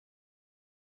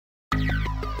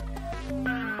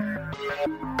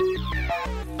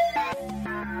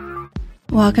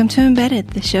Welcome to Embedded,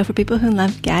 the show for people who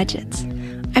love gadgets.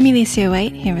 I'm Elecia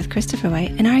White, here with Christopher White,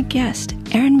 and our guest,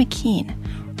 Erin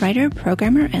McKean, writer,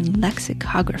 programmer, and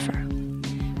lexicographer.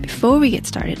 Before we get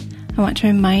started, I want to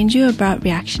remind you about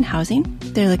Reaction Housing.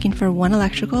 They're looking for one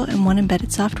electrical and one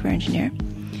embedded software engineer.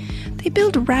 They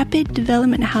build rapid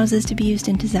development houses to be used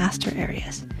in disaster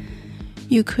areas.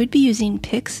 You could be using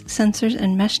PICs, sensors,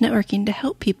 and mesh networking to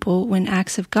help people when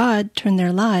acts of God turn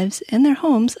their lives and their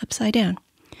homes upside down.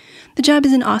 The job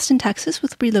is in Austin, Texas,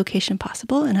 with relocation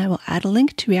possible, and I will add a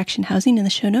link to Reaction Housing in the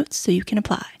show notes so you can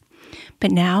apply.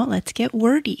 But now, let's get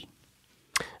wordy.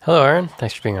 Hello, Erin.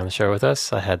 Thanks for being on the show with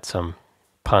us. I had some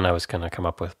pun I was going to come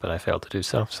up with, but I failed to do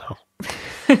so.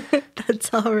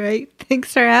 That's all right.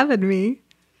 Thanks for having me.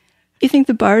 You think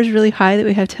the bar is really high that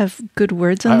we have to have good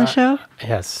words on the show?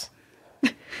 Yes.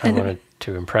 I wanted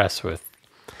to impress with...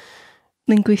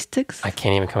 linguistics? I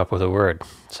can't even come up with a word,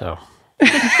 so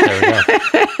there we go.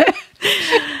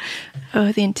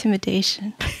 Oh, the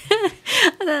intimidation.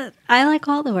 I like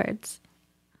all the words.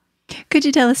 Could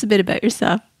you tell us a bit about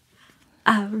yourself?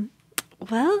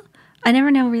 Well, I never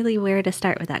know really where to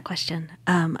start with that question.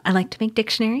 I like to make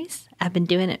dictionaries. I've been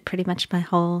doing it pretty much my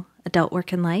whole adult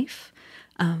working life.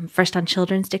 First on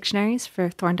children's dictionaries for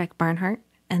Thorndike Barnhart,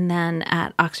 and then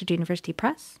at Oxford University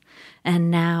Press,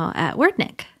 and now at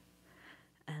Wordnik.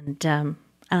 And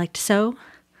I like to sew.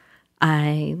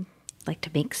 I like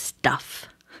to make stuff.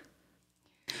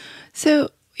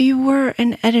 So you were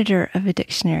an editor of a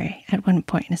dictionary at one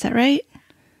point, is that right?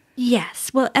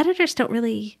 Yes. Well, dictionaries don't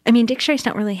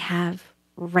really have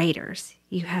writers.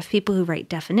 You have people who write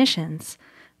definitions,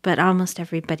 but almost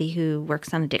everybody who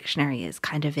works on a dictionary is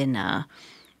kind of in an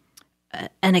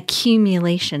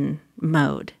accumulation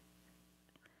mode,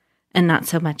 and not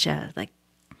so much like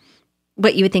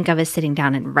what you would think of as sitting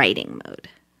down and writing mode.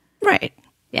 Right.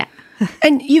 Yeah.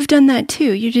 And you've done that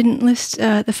too. You didn't list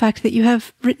the fact that you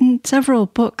have written several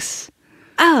books.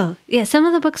 Oh, yeah. Some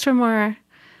of the books were more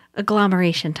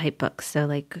agglomeration type books. So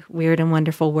like Weird and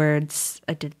Wonderful Words,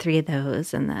 I did 3 of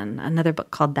those. And then another book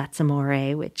called That's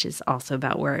Amore, which is also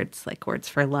about words, like words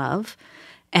for love.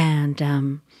 And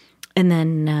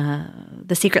then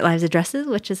The Secret Lives of Dresses,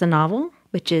 which is a novel,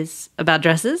 which is about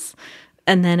dresses.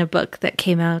 And then a book that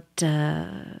came out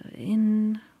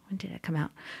when did it come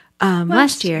out?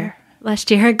 Last year.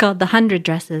 Last year, called The 100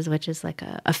 Dresses, which is like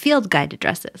a field guide to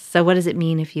dresses. So what does it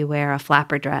mean if you wear a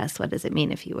flapper dress? What does it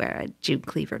mean if you wear a June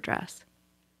Cleaver dress?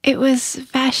 It was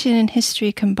fashion and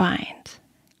history combined.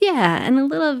 Yeah, and a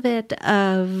little bit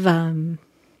of,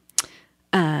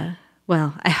 I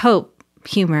hope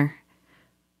humor,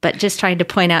 but just trying to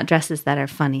point out dresses that are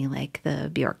funny, like the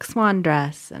Bjork Swan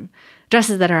dress and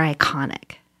dresses that are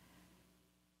iconic.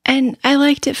 And I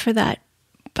liked it for that,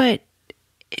 but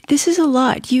this is a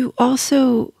lot. You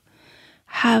also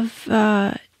have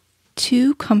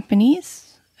 2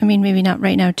 companies. I mean, maybe not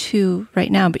right now, 2 right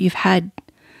now, but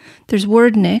there's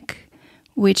Wordnik,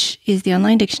 which is the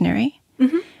online dictionary.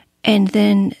 Mm-hmm. And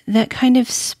then that kind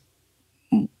of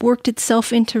worked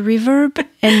itself into Reverb,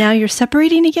 and now you're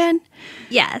separating again?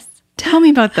 Yes. Tell me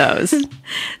about those.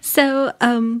 So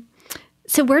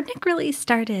Wordnik really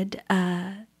started...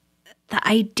 The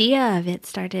idea of it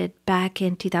started back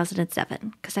in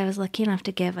 2007 because I was lucky enough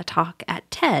to give a talk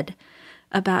at TED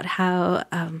about how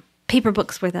paper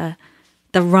books were the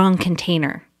wrong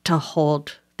container to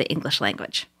hold the English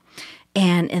language.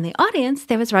 And in the audience,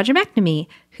 there was Roger McNamee,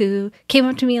 who came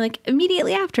up to me like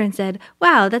immediately after and said,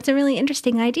 "Wow, that's a really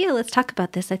interesting idea. Let's talk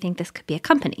about this. I think this could be a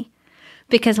company."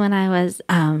 Because when I was,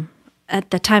 at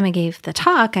the time I gave the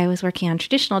talk, I was working on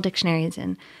traditional dictionaries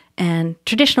and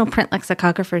traditional print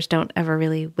lexicographers don't ever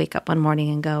really wake up one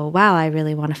morning and go, "Wow, I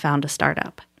really want to found a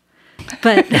startup."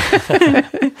 But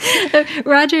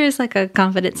Roger is like a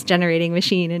confidence generating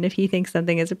machine. And if he thinks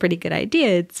something is a pretty good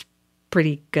idea, it's a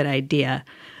pretty good idea.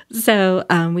 So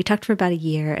we talked for about a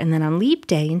year. And then on Leap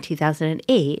Day in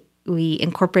 2008, we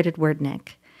incorporated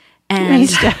Wordnik. And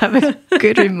nice to have a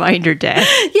good reminder day.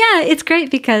 Yeah, it's great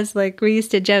because like we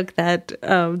used to joke that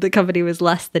the company was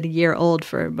less than a year old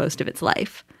for most of its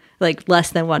life. Like less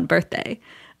than one birthday.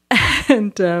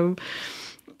 And but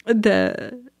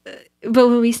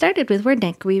when we started with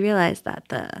Wordnik, we realized that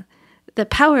the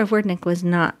power of Wordnik was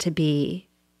not to be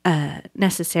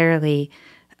necessarily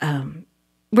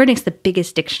Wordnik's the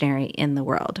biggest dictionary in the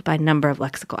world by number of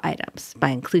lexical items, by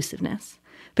inclusiveness.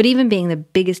 But even being the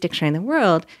biggest dictionary in the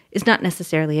world is not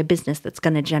necessarily a business that's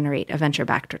going to generate a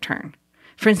venture-backed return.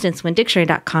 For instance, when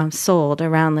Dictionary.com sold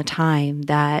around the time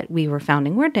that we were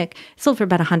founding Wordnik, it sold for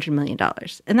about $100 million.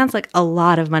 And that's like a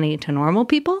lot of money to normal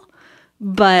people,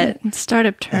 But in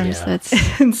startup terms,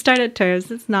 in startup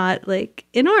terms, it's not like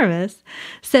enormous.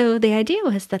 So the idea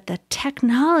was that the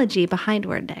technology behind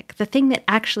Wordnik, the thing that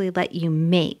actually let you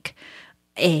make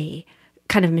a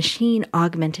kind of machine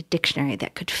augmented dictionary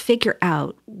that could figure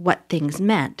out what things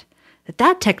meant,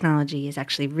 that technology is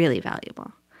actually really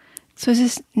valuable. So is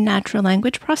this natural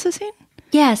language processing?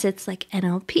 Yes, it's like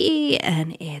NLP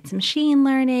and it's machine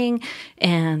learning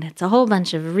and it's a whole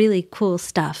bunch of really cool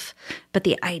stuff. But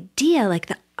the idea, like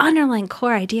the underlying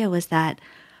core idea was that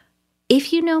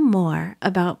if you know more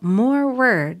about more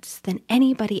words than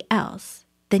anybody else,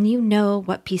 then you know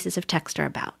what pieces of text are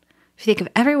about. If you think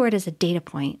of every word as a data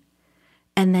point,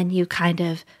 and then you kind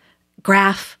of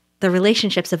graph the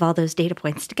relationships of all those data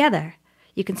points together,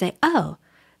 you can say, oh,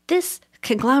 this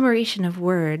conglomeration of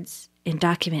words in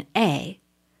document A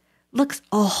looks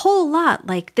a whole lot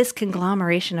like this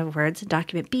conglomeration of words in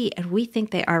document B, and we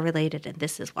think they are related, and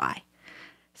this is why.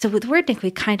 So with Wordnik,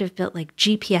 we kind of built like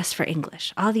GPS for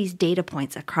English, all these data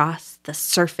points across the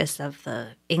surface of the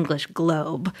English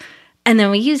globe. And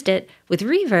then we used it with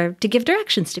Reverb to give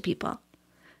directions to people.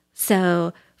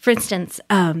 So, for instance,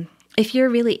 if you're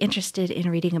really interested in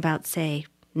reading about, say,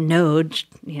 Node,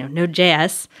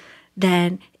 Node.js,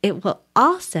 then it will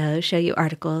also show you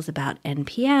articles about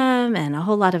NPM and a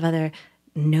whole lot of other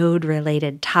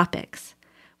Node-related topics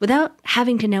without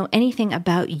having to know anything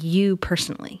about you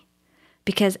personally.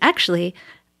 Because actually,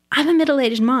 I'm a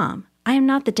middle-aged mom. I am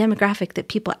not the demographic that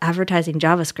people advertising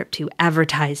JavaScript to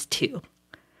advertise to.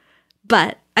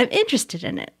 But I'm interested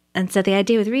in it. And so the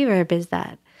idea with Reverb is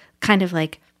that kind of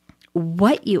like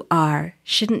what you are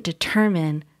shouldn't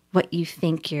determine what you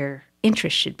think your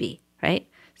interest should be, right?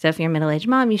 So if you're a middle-aged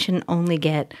mom, you shouldn't only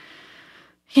get,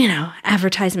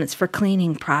 advertisements for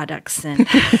cleaning products and,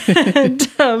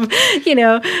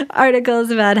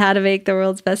 articles about how to make the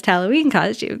world's best Halloween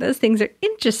costume. Those things are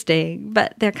interesting,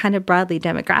 but they're kind of broadly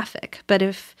demographic. But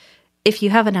if you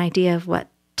have an idea of what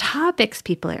topics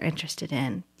people are interested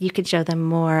in, you can show them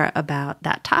more about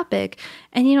that topic,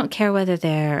 and you don't care whether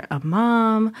they're a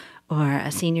mom or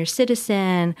a senior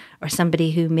citizen or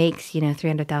somebody who makes,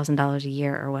 $300,000 a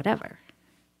year or whatever.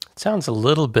 It sounds a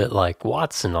little bit like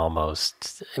Watson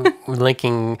almost,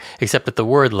 linking, except at the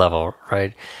word level,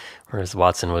 right? Whereas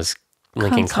Watson was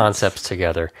linking concepts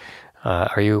together.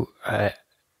 There's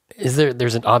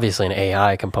obviously an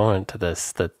AI component to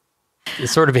this that is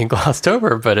sort of being glossed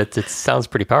over, but it sounds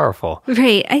pretty powerful.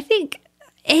 Right. I think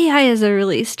AI is a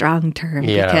really strong term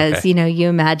because, you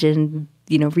imagine,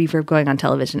 Reverb going on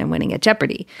television and winning at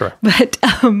Jeopardy. Sure. But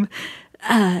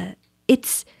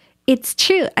it's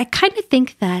true. I kind of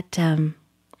think that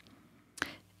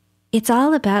it's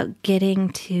all about getting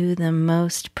to the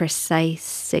most precise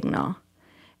signal.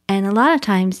 And a lot of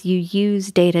times you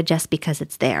use data just because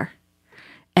it's there.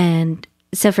 And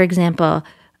so, for example,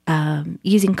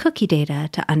 using cookie data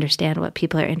to understand what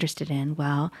people are interested in,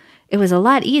 well, it was a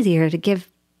lot easier to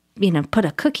put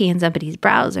a cookie in somebody's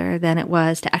browser than it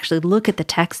was to actually look at the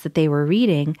text that they were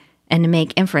reading and to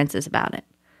make inferences about it.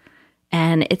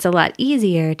 And it's a lot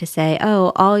easier to say,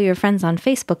 oh, all your friends on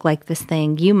Facebook like this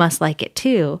thing, you must like it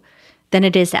too, than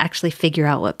it is to actually figure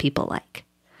out what people like.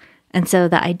 And so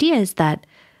the idea is that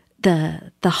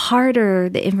the harder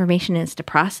the information is to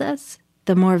process,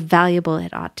 the more valuable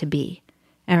it ought to be.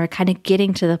 And we're kind of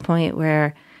getting to the point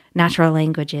where natural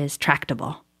language is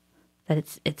tractable,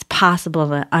 that it's possible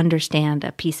to understand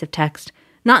a piece of text,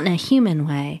 not in a human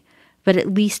way, but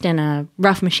at least in a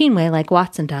rough machine way like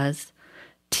Watson does,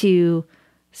 to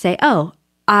say, oh,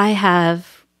 I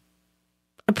have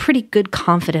a pretty good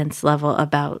confidence level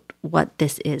about what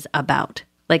this is about.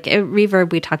 Like at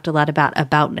Reverb, we talked a lot about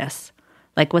aboutness.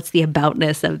 Like, what's the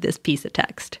aboutness of this piece of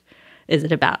text? Is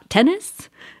it about tennis?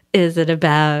 Is it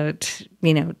about,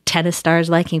 tennis stars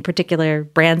liking particular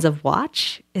brands of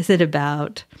watch? Is it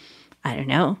about, I don't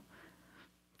know,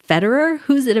 Federer?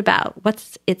 Who's it about?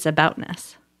 What's its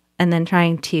aboutness? And then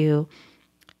trying to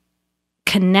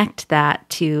connect that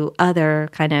to other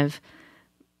kind of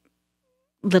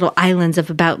little islands of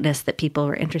aboutness that people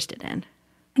were interested in.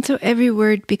 And so every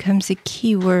word becomes a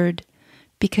key word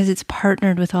because it's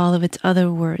partnered with all of its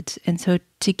other words. And so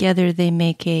together they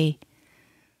make a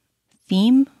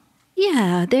theme?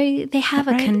 Yeah, they have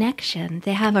a connection.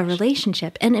 They have a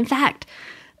relationship. And in fact,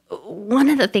 one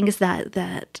of the things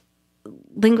that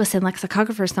linguists and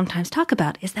lexicographers sometimes talk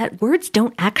about is that words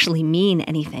don't actually mean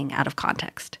anything out of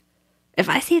context. If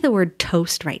I say the word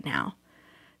toast right now,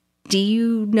 do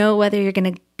you know whether you're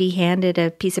going to be handed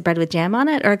a piece of bread with jam on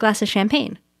it or a glass of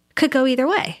champagne? Could go either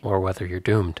way. Or whether you're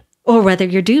doomed. Or whether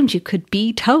you're doomed, you could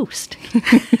be toast.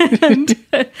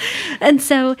 and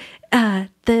so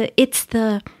it's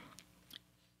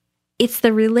it's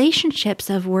the relationships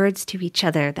of words to each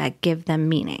other that give them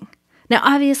meaning. Now,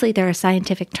 obviously, there are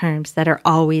scientific terms that are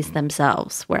always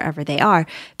themselves wherever they are,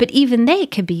 but even they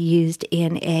could be used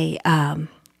in a,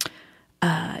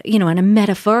 in a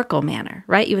metaphorical manner,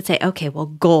 right? You would say, okay, well,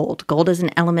 gold. Gold is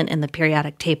an element in the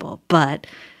periodic table, but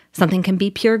something can be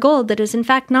pure gold that is in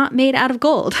fact not made out of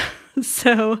gold.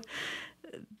 So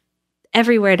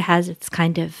every word has its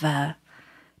kind of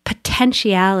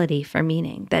potentiality for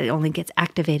meaning that it only gets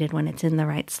activated when it's in the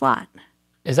right slot.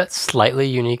 Is that slightly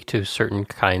unique to certain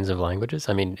kinds of languages?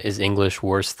 I mean, is English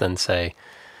worse than, say,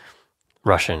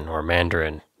 Russian or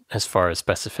Mandarin as far as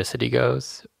specificity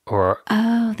goes? Or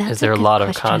is there a lot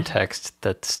of context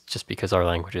that's just because our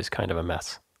language is kind of a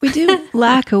mess? We do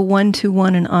lack a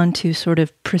one-to-one and onto sort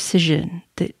of precision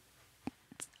that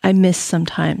I miss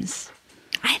sometimes.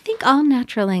 I think all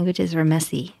natural languages are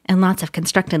messy, and lots of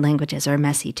constructed languages are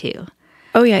messy too.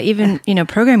 Oh yeah, even,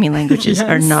 programming languages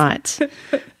are not.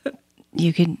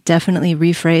 You can definitely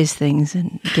rephrase things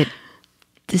and get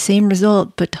the same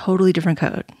result, but totally different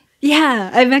code. Yeah,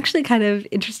 I'm actually kind of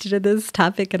interested in this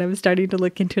topic, and I'm starting to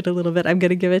look into it a little bit. I'm going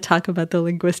to give a talk about the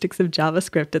linguistics of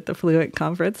JavaScript at the Fluent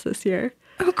conference this year.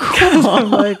 Oh, cool.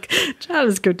 I'm like,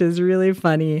 JavaScript is really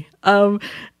funny. I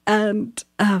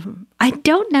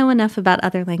don't know enough about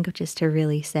other languages to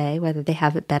really say whether they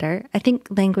have it better. I think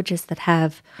languages that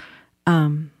have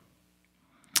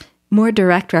more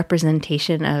direct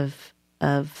representation of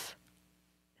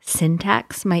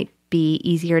syntax might be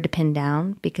easier to pin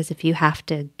down, because if you have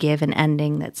to give an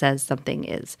ending that says something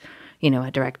is,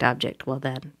 a direct object, well,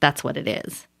 then that's what it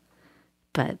is.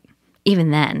 But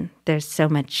even then, there's so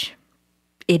much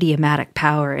idiomatic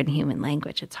power in human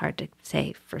language, it's hard to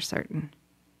say for certain.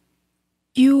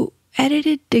 You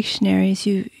edited dictionaries,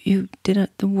 you did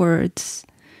the words,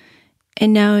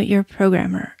 and now you're a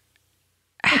programmer.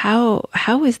 How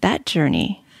is that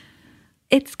journey?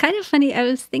 It's kind of funny. I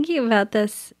was thinking about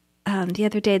this the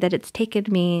other day, that it's taken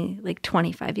me like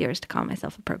 25 years to call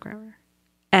myself a programmer.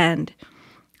 And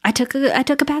I took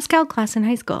a Pascal class in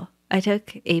high school. I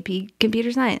took AP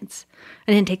Computer Science.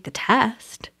 I didn't take the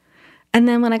test. And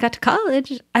then when I got to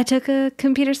college, I took a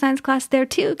computer science class there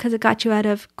too, because it got you out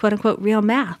of quote unquote real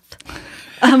math.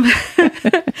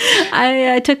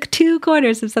 I took 2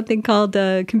 quarters of something called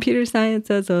computer science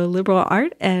as a liberal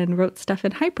art and wrote stuff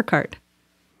in HyperCard.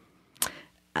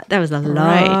 That was a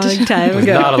long time ago. It was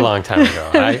not a long time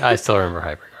ago. I still remember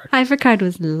HyperCard. HyperCard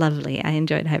was lovely. I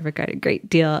enjoyed HyperCard a great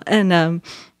deal. And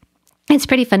it's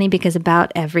pretty funny because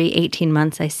about every 18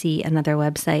 months I see another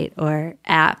website or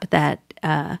app that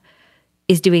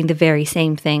is doing the very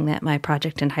same thing that my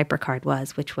project in HyperCard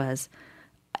was, which was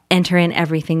enter in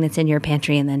everything that's in your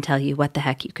pantry and then tell you what the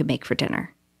heck you could make for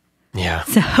dinner. Yeah.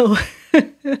 So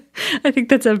I think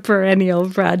that's a perennial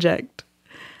project.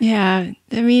 Yeah.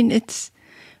 I mean, it's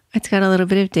got a little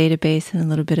bit of database and a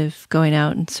little bit of going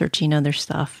out and searching other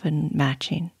stuff and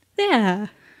matching. Yeah.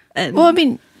 Well, I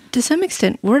mean, to some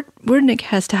extent, Wordnik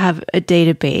has to have a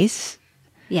database.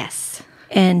 Yes.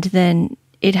 And then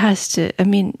it has to, I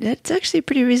mean, that's actually a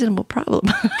pretty reasonable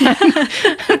problem.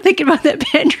 I'm thinking about that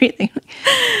pantry thing.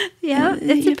 Yeah,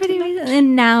 it's a pretty reasonable.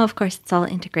 And now, of course, it's all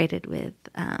integrated with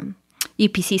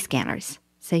UPC scanners.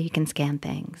 So you can scan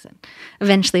things. And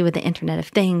eventually with the Internet of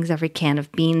Things, every can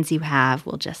of beans you have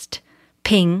will just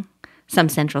ping some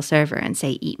central server and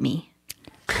say, eat me.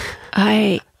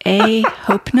 I, A,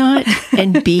 hope not,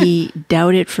 and B,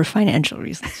 doubt it for financial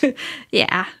reasons.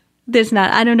 Yeah.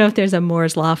 I don't know if there's a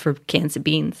Moore's Law for cans of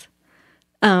beans.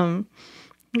 Yeah.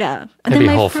 Maybe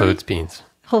Whole Foods beans.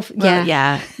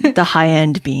 Yeah, the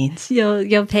high-end beans.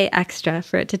 You'll pay extra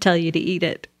for it to tell you to eat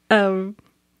it. And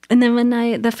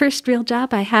then the first real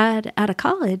job I had out of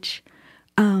college,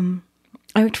 I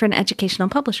worked for an educational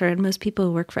publisher, and most people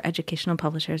who work for educational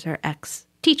publishers are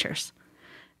ex-teachers.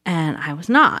 And I was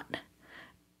not.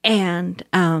 And,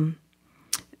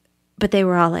 but they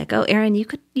were all like, oh, Erin,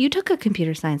 you took a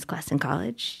computer science class in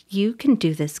college. You can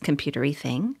do this computery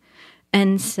thing.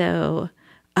 And so,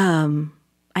 I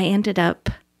ended up,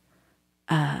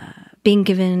 being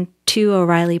given 2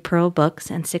 O'Reilly Pearl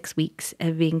books and 6 weeks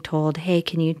of being told, hey,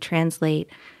 can you translate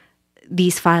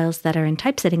these files that are in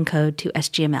typesetting code to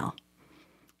SGML?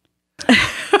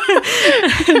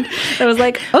 I was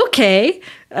like, okay.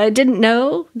 I didn't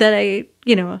know that I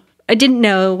didn't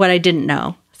know what I didn't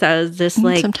know. So I was just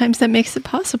like... Sometimes that makes it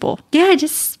possible. Yeah, I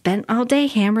just spent all day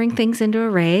hammering things into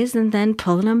arrays and then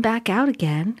pulling them back out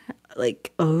again,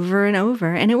 like over and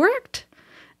over. And it worked.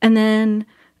 And then...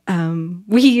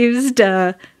 we used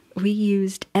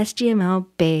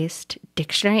SGML-based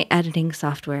dictionary editing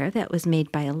software that was made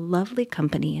by a lovely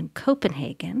company in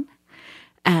Copenhagen.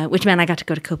 which meant I got to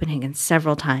go to Copenhagen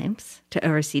several times to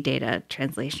oversee data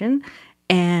translation.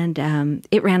 And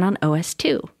it ran on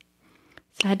OS/2.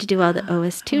 So I had to do all the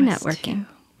OS/2 networking.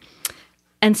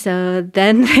 And so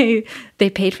then they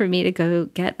paid for me to go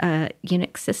get a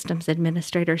Unix Systems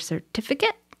Administrator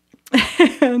certificate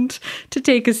and to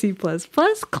take a C++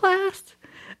 class.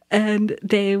 And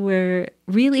they were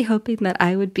really hoping that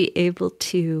I would be able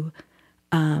to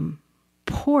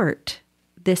port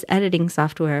this editing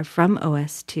software from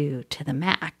OS/2 to the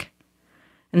Mac.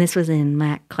 And this was in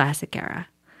Mac Classic era.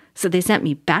 So they sent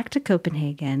me back to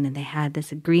Copenhagen, and they had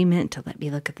this agreement to let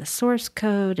me look at the source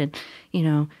code. And,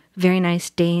 very nice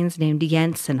Danes named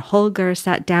Jens and Holger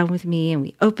sat down with me, and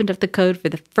we opened up the code for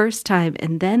the first time.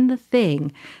 And then the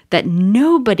thing that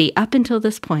nobody up until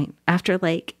this point, after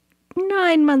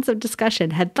 9 months of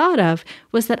discussion, had thought of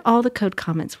was that all the code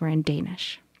comments were in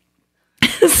Danish.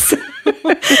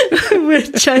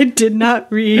 Which I did not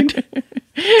read.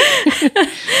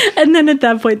 And then at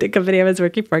that point, the company I was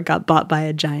working for got bought by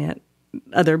a giant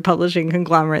other publishing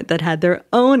conglomerate that had their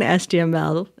own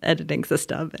HTML editing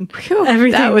system. And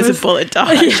everything that was a bullet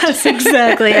dodge. Yes,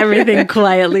 exactly. Everything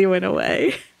quietly went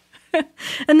away.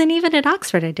 And then even at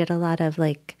Oxford, I did a lot of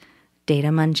data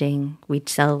munging. We'd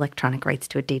sell electronic rights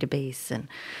to a database, and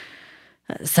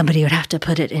somebody would have to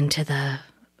put it into the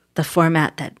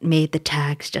format that made the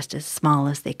tags just as small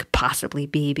as they could possibly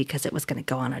be because it was going to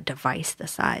go on a device the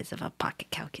size of a pocket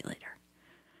calculator.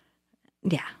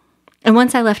 Yeah. And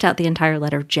once I left out the entire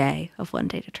letter J of one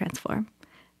data transform,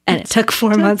 and it took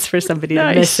 4 months for somebody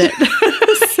to miss it.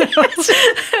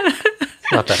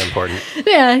 Not that important.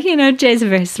 Yeah, J is a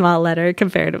very small letter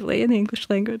comparatively in the English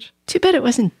language. Too bad it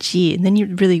wasn't G, and then you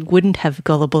really wouldn't have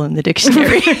gullible in the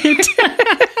dictionary.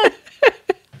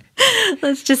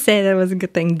 Let's just say that was a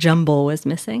good thing jumble was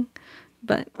missing.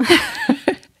 But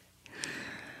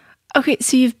okay,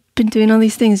 so you've been doing all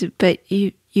these things, but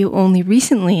you only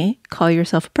recently call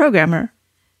yourself a programmer.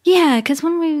 Yeah, because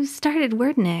when we started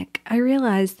Wordnik, I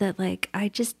realized that I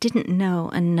just didn't know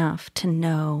enough to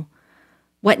know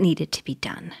what needed to be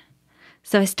done.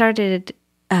 So I started.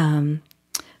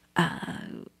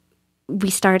 We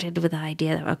started with the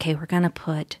idea that okay, we're going to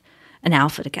put an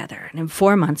alpha together. And in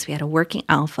 4 months, we had a working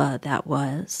alpha that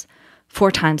was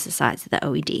 4 times the size of the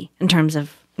OED in terms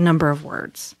of number of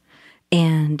words.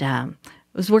 And I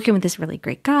was working with this really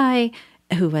great guy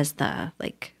who was the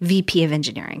VP of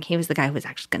engineering. He was the guy who was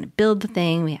actually going to build the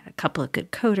thing. We had a couple of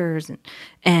good coders.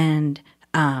 And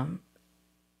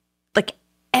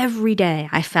every day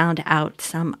I found out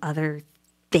some other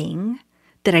thing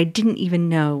that I didn't even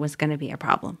know was going to be a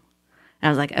problem. And I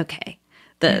was like, okay.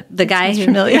 The guy who's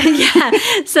familiar. Yeah.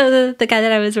 So the guy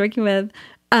that I was working with,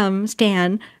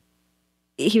 Stan,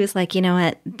 he was like, you know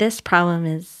what, this problem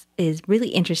is really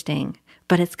interesting,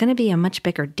 but it's going to be a much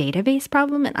bigger database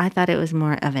problem. And I thought it was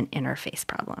more of an interface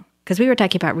problem because we were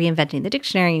talking about reinventing the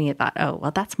dictionary, and you thought, oh, well,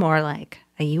 that's more like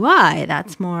a UI.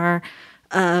 That's more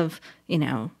of,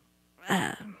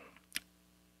 an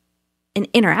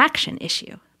interaction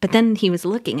issue. But then he was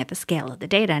looking at the scale of the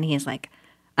data, and he's like,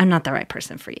 I'm not the right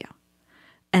person for you.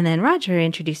 And then Roger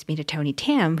introduced me to Tony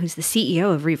Tam, who's the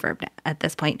CEO of Reverb at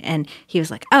this point. And he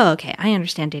was like, oh, okay, I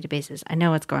understand databases. I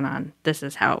know what's going on. This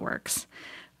is how it works.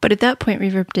 But at that point,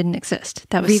 Reverb didn't exist.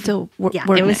 That was still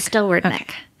Wordnik. It was still Wordnik.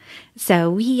 Okay. So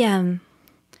we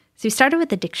started with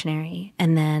the dictionary.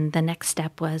 And then the next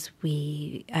step was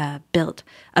we built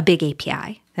a big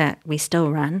API that we still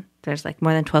run. There's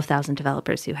more than 12,000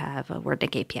 developers who have a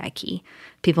Wordnik API key.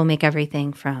 People make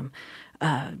everything from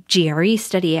GRE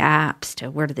study apps to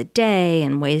word of the day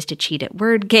and ways to cheat at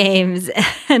word games.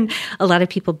 And a lot of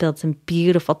people build some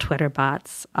beautiful Twitter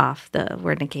bots off the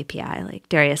Wordnik API. Like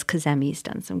Darius Kazemi's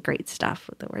done some great stuff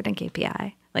with the Wordnik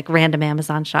API, like Random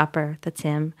Amazon Shopper, that's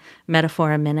him,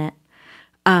 Metaphor a Minute.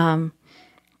 And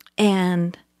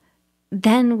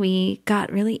then we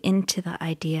got really into the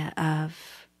idea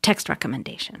of text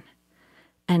recommendation.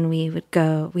 And we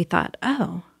thought,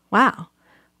 oh, wow.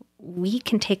 We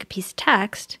can take a piece of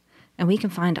text and we can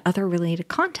find other related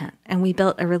content. And we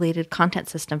built a related content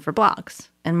system for blogs.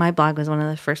 And my blog was one of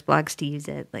the first blogs to use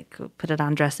it, put it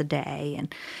on Dress a Day.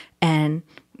 And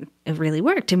it really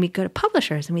worked. And we'd go to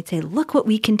publishers and we'd say, look what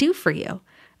we can do for you.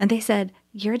 And they said,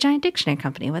 you're a giant dictionary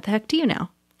company. What the heck do you know?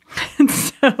 And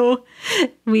so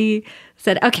we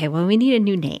said, okay, well, we need a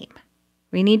new name.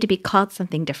 We need to be called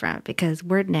something different because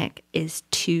Wordnik is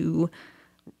too...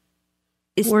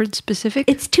 word specific?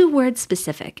 It's too word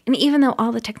specific. And even though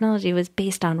all the technology was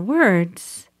based on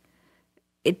words,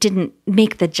 it didn't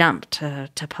make the jump to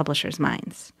publishers'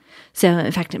 minds. So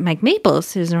in fact, Mike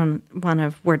Maples, who's one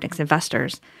of Wordnik's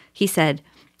investors, he said,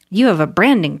 you have a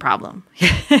branding problem.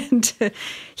 And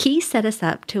he set us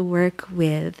up to work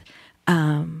with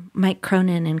Mike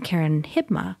Cronin and Karen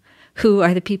Hibma, who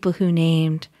are the people who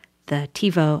named the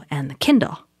TiVo and the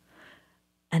Kindle.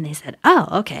 And they said, oh,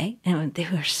 okay. And they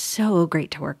were so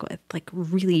great to work with, like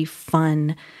really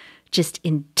fun, just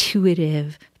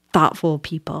intuitive, thoughtful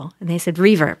people. And they said,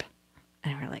 Reverb.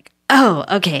 And we're like, oh,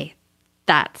 okay,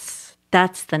 that's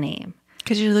the name.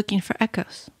 Because you're looking for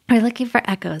echoes. We're looking for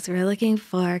echoes. We're looking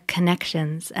for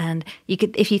connections. And you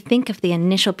could, if you think of the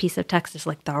initial piece of text as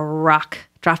like the rock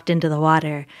dropped into the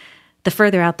water, the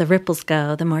further out the ripples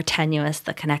go, the more tenuous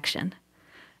the connection.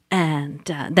 And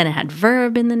then it had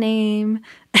verb in the name.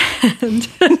 And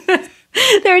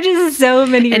there were just so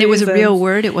many And reasons. it was a real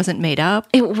word. It wasn't made up.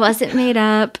 It wasn't made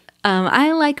up.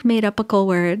 I like made-upical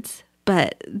words,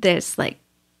 but there's like,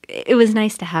 it was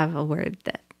nice to have a word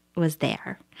that was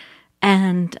there.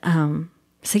 And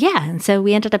so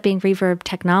we ended up being Reverb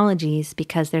Technologies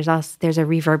because there's a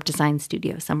Reverb design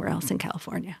studio somewhere else in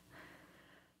California.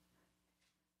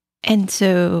 And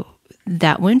so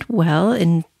that went well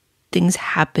and things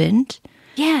happened.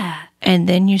 Yeah. And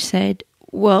then you said,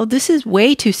 well, this is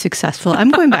way too successful.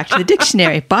 I'm going back to the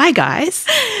dictionary. Bye, guys.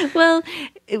 Well,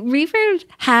 Reverb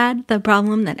had the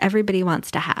problem that everybody wants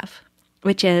to have,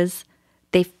 which is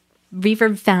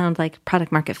Reverb found like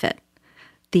product market fit.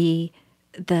 The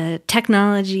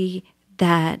technology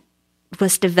that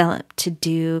was developed to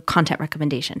do content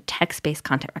recommendation, text-based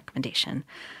content recommendation,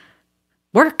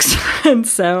 works. And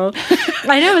so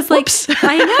I know it's like,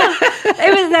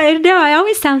 I know, I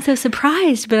always sound so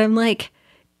surprised, but I'm like,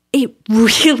 it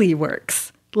really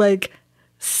works. Like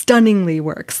stunningly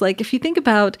works. Like if you think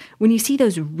about when you see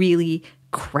those really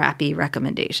crappy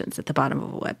recommendations at the bottom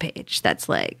of a web page, that's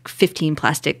like 15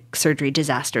 plastic surgery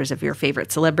disasters of your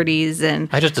favorite celebrities. And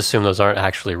I just assume those aren't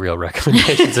actually real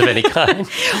recommendations of any kind.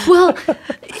 Well,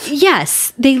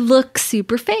 yes, they look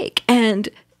super fake. And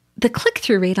the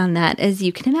click-through rate on that, as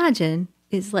you can imagine,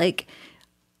 is like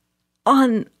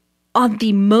on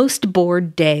the most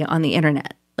bored day on the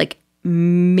internet, like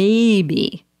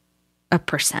maybe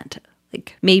 1%.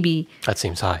 Like maybe That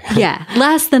seems high. yeah,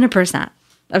 less than 1%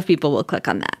 of people will click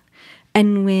on that.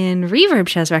 And when Reverb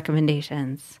shows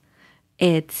recommendations,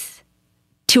 it's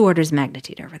 2 orders of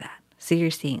magnitude over that. So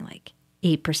you're seeing like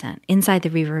 8%. Inside the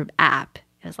Reverb app,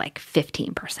 it was like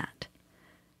 15%.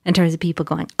 In terms of people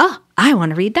going, oh, I want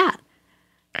to read that.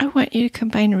 I want you to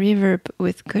combine Reverb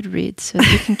with Goodreads so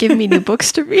you can give me new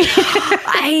books to read.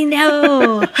 I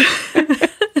know.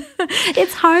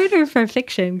 It's harder for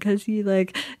fiction because you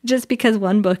like, just because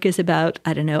one book is about,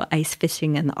 I don't know, ice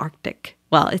fishing in the Arctic.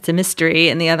 Well, it's a mystery,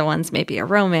 and the other one's maybe a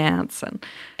romance.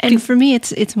 And for me,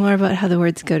 it's more about how the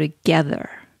words go together.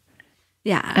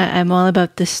 Yeah. I'm all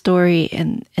about the story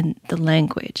and the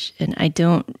language. And I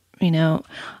don't,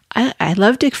 I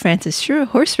love Dick Francis. Sure,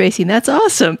 horse racing, that's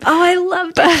awesome. Oh, I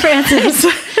love Dick Francis.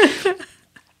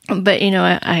 But,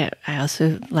 I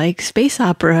also like space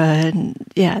opera. And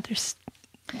yeah, there's...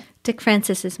 Dick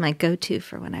Francis is my go-to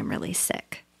for when I'm really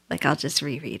sick. Like, I'll just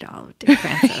reread all of Dick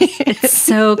Francis. It's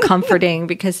so comforting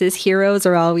because his heroes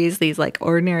are always these, like,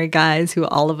 ordinary guys who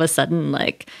all of a sudden,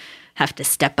 like, have to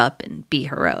step up and be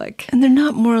heroic. And they're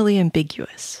not morally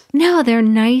ambiguous. No, they're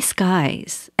nice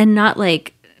guys. And not,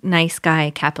 like, nice guy,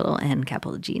 capital N,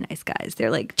 capital G, nice guys. They're,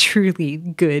 like, truly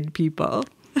good people.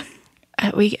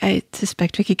 I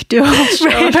suspect we could do a whole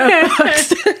show about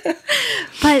books.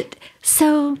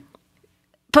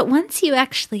 But once you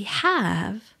actually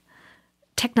have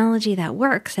technology that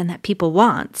works and that people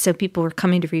want, so people were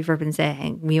coming to Reverb and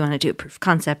saying, we want to do a proof of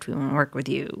concept, we want to work with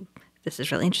you, this is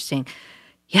really interesting,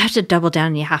 you have to double down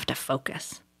and you have to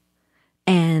focus.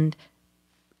 And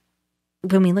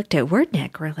when we looked at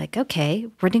Wordnik, we're like, okay,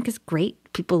 Wordnik is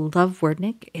great. People love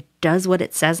Wordnik. It does what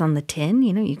it says on the tin.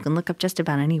 You can look up just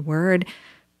about any word.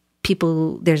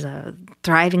 There's a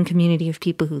thriving community of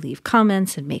people who leave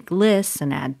comments and make lists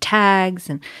and add tags,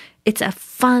 and it's a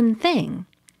fun thing.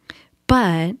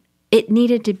 But it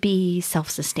needed to be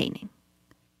self-sustaining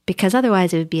because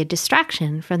otherwise it would be a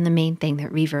distraction from the main thing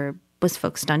that Reverb was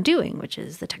focused on doing, which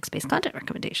is the text-based content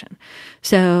recommendation.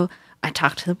 So I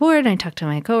talked to the board, I talked to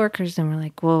my coworkers, and we're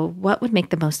like, well, what would make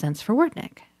the most sense for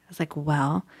Wordnik? I was like,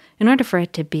 well, in order for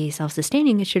it to be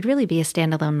self-sustaining, it should really be a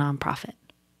standalone nonprofit.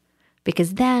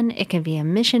 Because then it can be a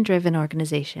mission-driven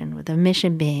organization with a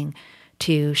mission being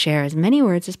to share as many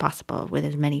words as possible with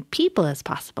as many people as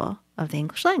possible of the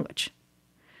English language.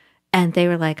 And they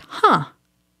were like, huh.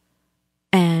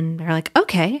 And they're like,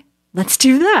 okay, let's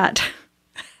do that.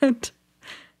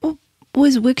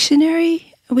 Was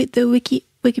Wiktionary, with the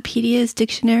Wikipedia's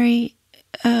dictionary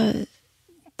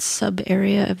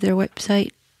sub-area of their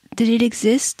website, Did it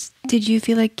exist? Did you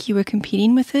feel like you were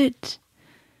competing with it?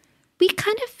 We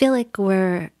kind of feel like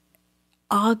we're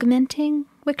augmenting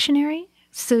Wiktionary.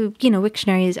 So,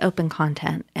 Wiktionary is open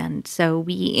content, and so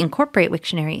we incorporate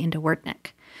Wiktionary into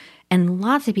Wordnik. And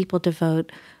lots of people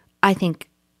devote, I think,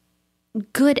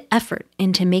 good effort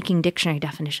into making dictionary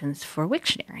definitions for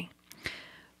Wiktionary.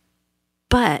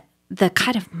 But the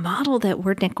kind of model that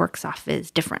Wordnik works off is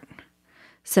different.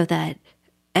 So that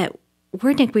at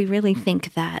Wordnik, we really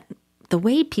think that the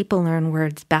way people learn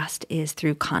words best is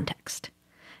through context.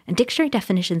 And dictionary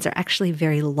definitions are actually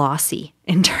very lossy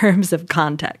in terms of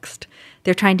context.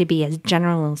 They're trying to be as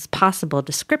general as possible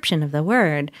description of the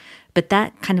word, but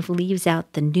that kind of leaves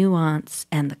out the nuance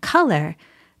and the color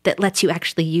that lets you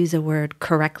actually use a word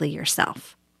correctly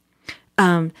yourself.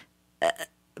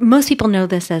 Most people know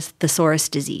this as thesaurus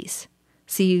disease.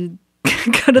 So you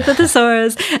go to the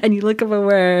thesaurus and you look up a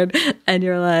word and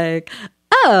you're like,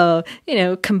 oh,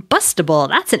 combustible,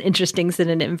 that's an interesting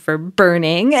synonym for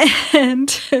burning.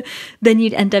 And then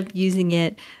you'd end up using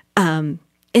it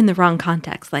in the wrong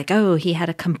context. Like, oh, he had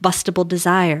a combustible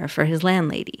desire for his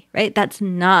landlady, right? That's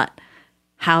not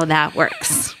how that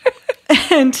works.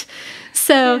 And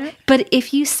so, but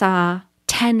if you saw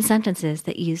 10 sentences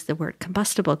that use the word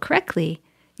combustible correctly,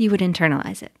 you would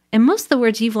internalize it. And most of the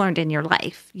words you've learned in your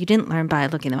life, you didn't learn by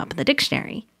looking them up in the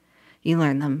dictionary. You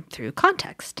learned them through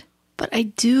context. But I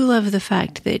do love the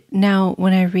fact that now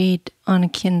when I read on a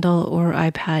Kindle or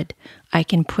iPad, I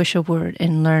can push a word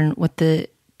and learn what the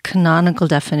canonical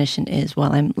definition is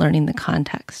while I'm learning the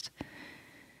context.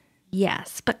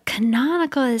 Yes, but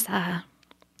canonical is a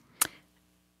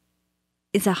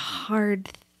hard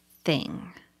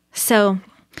thing. So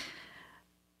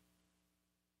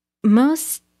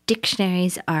most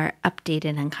dictionaries are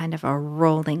updated in kind of a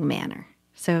rolling manner.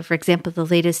 So, for example, the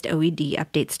latest OED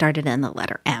update started in the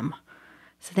letter M.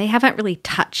 So they haven't really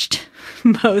touched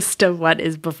most of what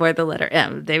is before the letter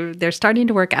M. They're starting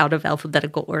to work out of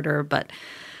alphabetical order, but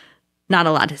not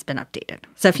a lot has been updated.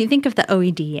 So if you think of the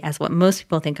OED as what most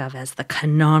people think of as the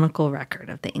canonical record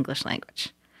of the English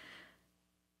language,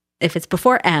 if it's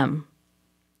before M,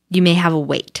 you may have a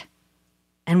wait.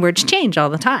 And words change all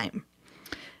the time.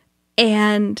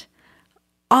 And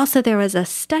also there was a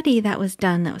study that was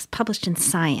done that was published in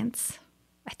Science.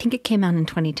 I think it came out in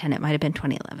 2010. It might have been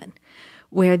 2011.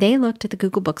 Where they looked at the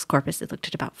Google Books corpus. They looked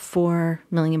at about 4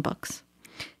 million books.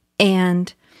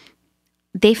 And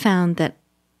they found that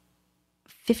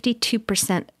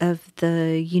 52% of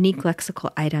the unique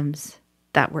lexical items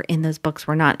that were in those books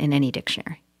were not in any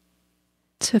dictionary.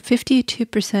 So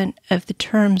 52% of the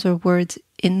terms or words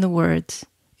in the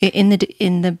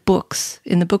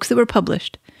books that were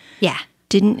published,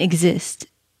 didn't exist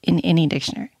in any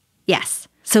dictionary. Yes.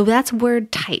 So that's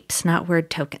word types, not word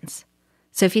tokens.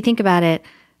 So if you think about it,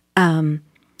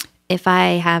 if I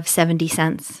have 70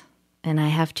 cents and I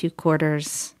have 2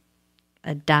 quarters,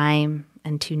 a dime,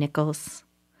 and 2 nickels,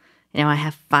 I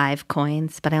have 5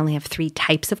 coins, but I only have 3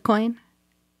 types of coin.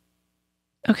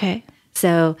 Okay.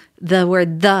 So the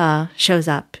word the shows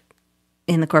up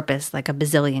in the corpus like a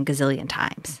bazillion, gazillion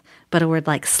times. But a word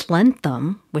like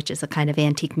slenthum, which is a kind of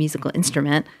antique musical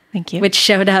instrument, thank you, which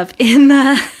showed up in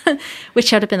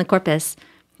the corpus,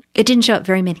 it didn't show up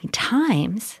very many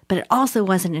times, but it also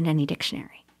wasn't in any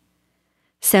dictionary.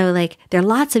 So there are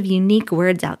lots of unique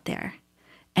words out there.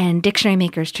 And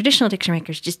traditional dictionary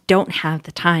makers just don't have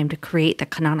the time to create the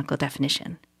canonical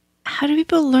definition. How do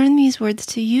people learn these words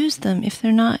to use them if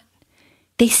they're not?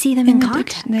 They see them in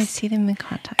context. They see them in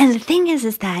context. And the thing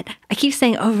is that I keep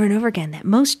saying over and over again that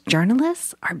most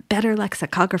journalists are better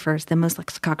lexicographers than most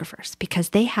lexicographers because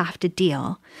they have to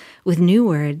deal with new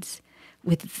words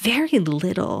with very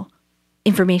little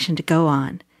information to go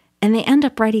on. And they end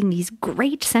up writing these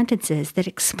great sentences that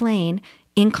explain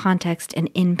in context and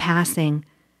in passing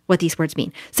what these words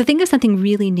mean. So think of something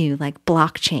really new like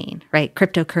blockchain, right?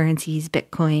 Cryptocurrencies,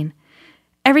 Bitcoin.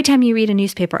 Every time you read a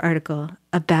newspaper article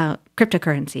about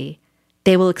cryptocurrency,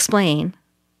 they will explain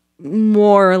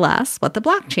more or less what the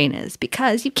blockchain is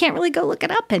because you can't really go look it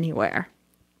up anywhere.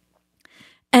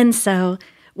 And so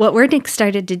what Wordnik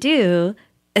started to do,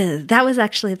 that was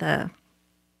actually the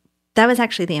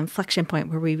inflection point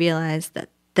where we realized that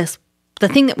the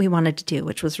thing that we wanted to do,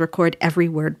 which was record every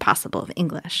word possible of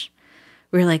English.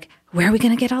 We were like, where are we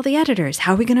going to get all the editors?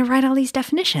 How are we going to write all these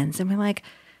definitions? And we're like,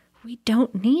 we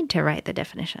don't need to write the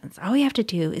definitions. All we have to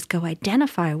do is go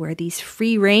identify where these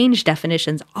free-range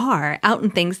definitions are out in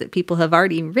things that people have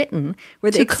already written,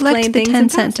 where they explain things. To collect the 10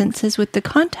 sentences with the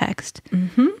context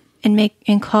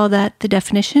and call that the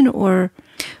definition, or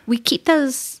we keep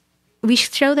those. We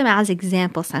show them as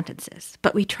example sentences,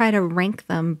 but we try to rank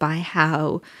them by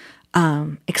how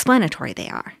explanatory they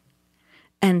are.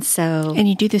 And so... And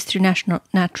you do this through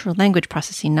natural language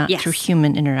processing, not through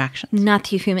human interactions. Not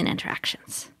through human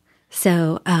interactions.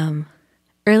 So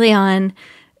early on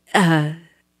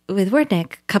with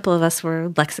Wordnik, a couple of us were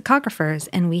lexicographers,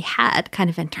 and we had kind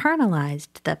of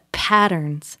internalized the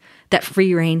patterns that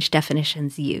free-range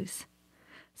definitions use.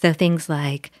 So things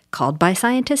like called by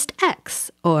scientist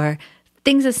X, or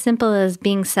things as simple as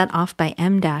being set off by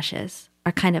M dashes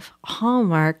are kind of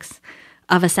hallmarks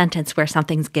of a sentence where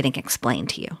something's getting explained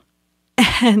to you.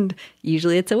 And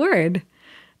usually it's a word.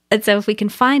 And so if we can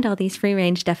find all these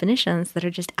free-range definitions that are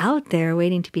just out there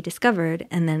waiting to be discovered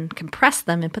and then compress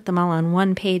them and put them all on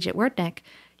one page at Wordnik,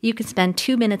 you can spend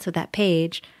 2 minutes with that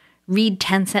page, read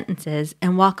 10 sentences,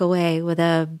 and walk away with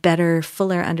a better,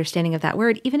 fuller understanding of that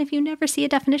word, even if you never see a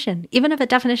definition, even if a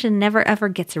definition never, ever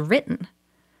gets written.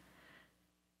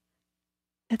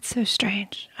 That's so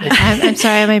strange. I'm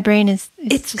sorry, my brain is...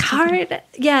 It's hard. Different.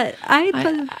 Yeah,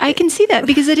 I can see that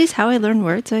because it is how I learn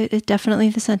words. It definitely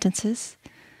the sentences.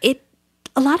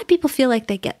 A lot of people feel like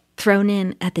they get thrown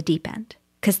in at the deep end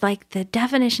because like the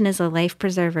definition is a life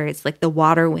preserver. It's like the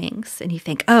water wings. And you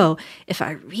think, oh, if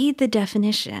I read the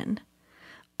definition,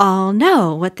 I'll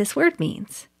know what this word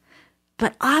means.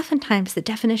 But oftentimes the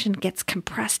definition gets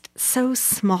compressed so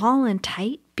small and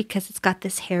tight because it's got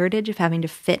this heritage of having to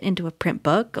fit into a print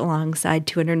book alongside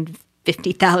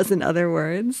 250,000 other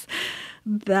words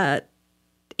that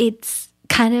it's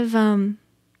kind of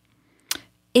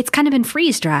been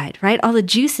freeze-dried, right? All the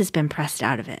juice has been pressed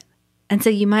out of it. And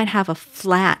so you might have a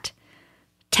flat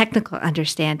technical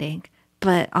understanding,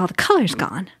 but all the color's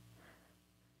gone.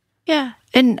 Yeah.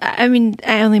 And I mean,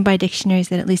 I only buy dictionaries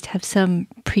that at least have some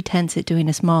pretense at doing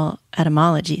a small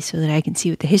etymology so that I can see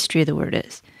what the history of the word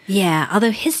is. Yeah,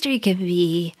 although history can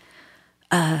be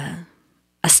a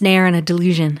snare and a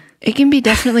delusion. It can be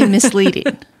definitely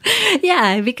misleading.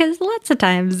 Yeah, because lots of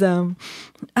times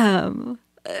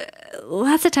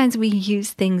we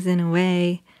use things in a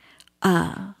way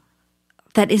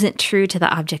that isn't true to the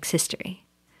object's history.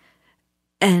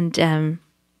 And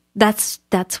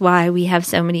that's why we have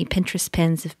so many Pinterest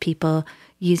pins of people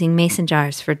using mason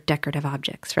jars for decorative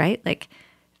objects, right? Like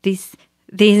these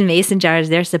mason jars,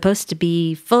 they're supposed to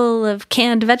be full of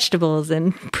canned vegetables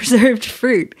and preserved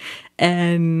fruit.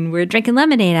 And we're drinking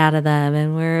lemonade out of them,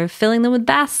 and we're filling them with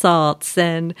bath salts,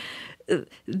 and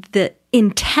the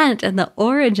intent and the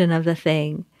origin of the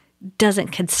thing doesn't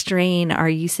constrain our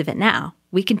use of it now.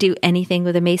 We can do anything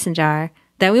with a mason jar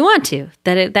that we want to,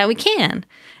 that we can.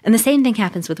 And the same thing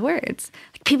happens with words.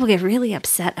 Like people get really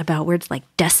upset about words like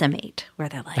decimate, where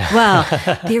they're like, well,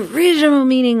 the original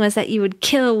meaning was that you would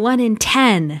kill 1 in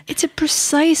 10. It's a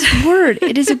precise word.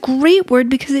 It is a great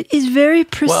word because it is very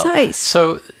precise.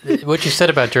 Well, so what you said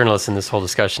about journalists in this whole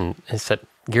discussion has set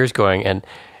gears going. And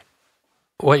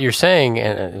what you're saying,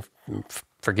 and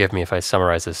forgive me if I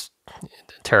summarize this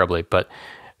terribly, but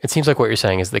it seems like what you're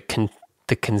saying is the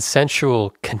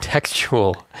consensual,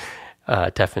 contextual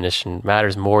definition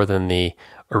matters more than the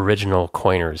original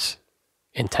coiner's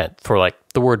intent. For like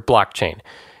the word blockchain,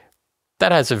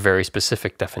 that has a very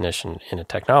specific definition in a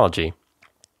technology.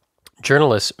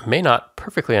 Journalists may not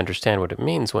perfectly understand what it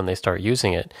means when they start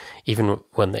using it, even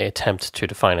when they attempt to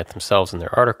define it themselves in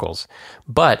their articles.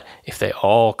 But if they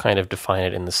all kind of define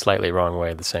it in the slightly wrong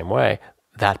way, the same way,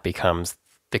 that becomes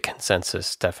the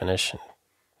consensus definition.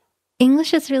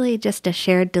 English is really just a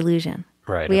shared delusion.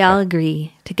 Right. We all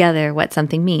agree together what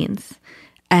something means.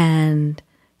 And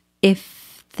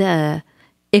if the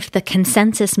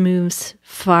consensus moves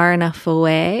far enough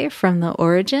away from the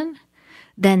origin,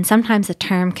 then sometimes a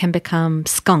term can become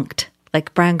skunked,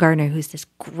 like Brian Garner, who's this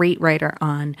great writer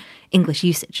on English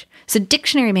usage. So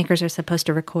dictionary makers are supposed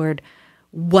to record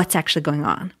what's actually going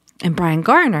on. And Brian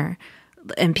Garner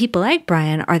and people like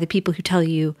Brian are the people who tell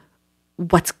you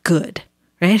what's good.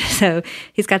 Right? So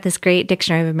he's got this great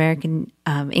Dictionary of American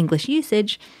English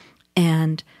usage,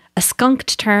 and a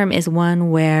skunked term is one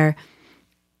where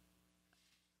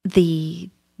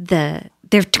there's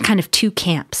kind of two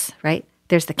camps, right?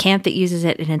 There's the camp that uses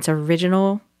it in its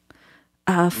original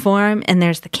form, and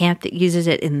there's the camp that uses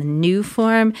it in the new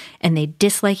form, and they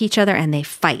dislike each other and they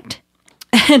fight.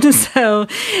 And so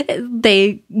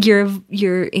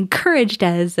you're encouraged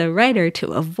as a writer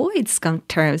to avoid skunk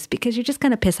terms because you're just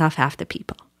going to piss off half the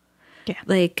people. Yeah.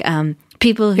 Like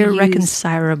people who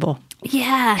irreconcilable.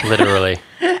 Yeah. Literally.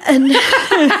 And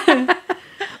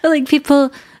like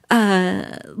people,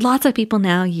 lots of people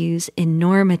now use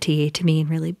enormity to mean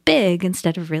really big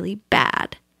instead of really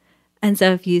bad. And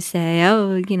so if you say,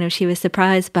 oh, she was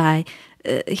surprised by,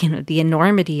 the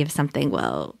enormity of something,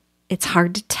 well, it's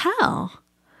hard to tell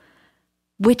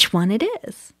which one it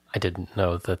is. I didn't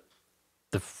know that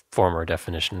the former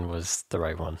definition was the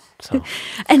right one. So,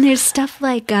 and there's stuff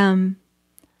like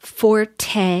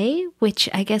forte, which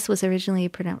I guess was originally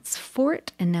pronounced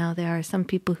fort, and now there are some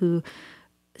people who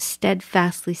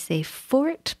steadfastly say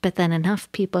fort, but then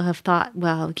enough people have thought,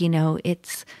 well,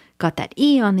 it's got that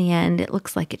E on the end. It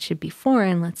looks like it should be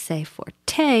foreign. Let's say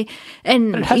forte.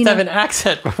 And but it has to have an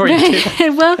accent before you do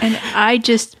that. Well, and I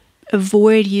just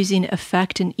avoid using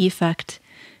affect and effect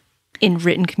in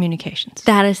written communications.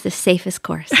 That is the safest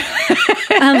course.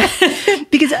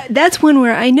 Because that's one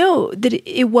where I know that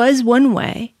it was one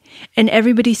way, and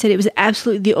everybody said it was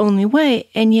absolutely the only way,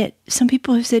 and yet some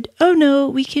people have said, oh no,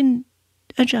 we can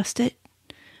adjust it.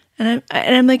 And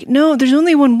I'm like, no, there's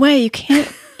only one way.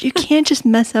 You can't just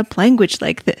mess up language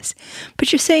like this.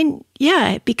 But you're saying,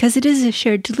 yeah, because it is a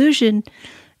shared delusion,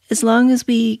 as long as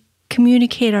we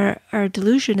communicate our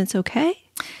delusion, it's okay?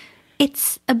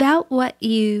 It's about what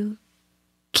you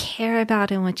care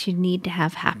about and what you need to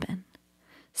have happen.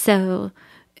 So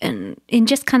in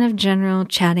just kind of general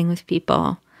chatting with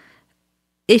people,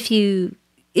 if you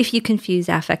confuse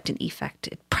affect and effect,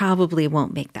 it probably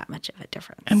won't make that much of a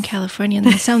difference. I'm Californian.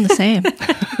 They sound the same.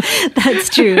 That's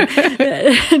true.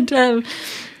 And,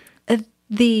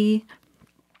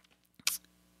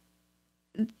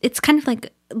 it's kind of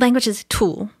like language is a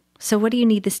tool. So what do you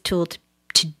need this tool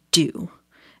to do?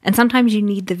 And sometimes you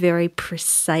need the very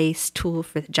precise tool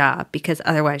for the job because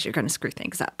otherwise you're going to screw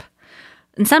things up.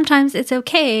 And sometimes it's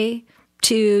okay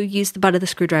to use the butt of the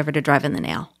screwdriver to drive in the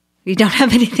nail. You don't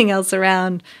have anything else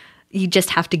around. You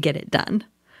just have to get it done.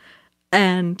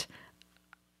 And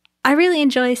I really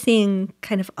enjoy seeing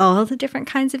kind of all the different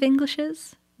kinds of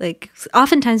Englishes. Like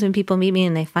oftentimes when people meet me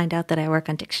and they find out that I work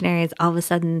on dictionaries, all of a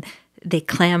sudden they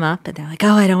clam up and they're like,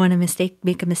 oh, I don't want to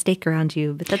make a mistake around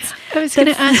you. But I was going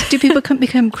to ask, do people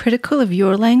become critical of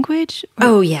your language? Or?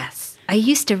 Oh, yes. I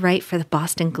used to write for the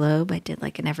Boston Globe. I did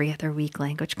like an every other week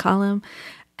language column.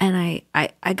 And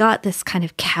I got this kind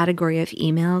of category of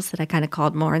emails that I kind of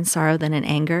called more in sorrow than in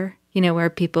anger, where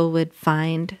people would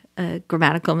find a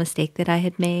grammatical mistake that I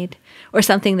had made or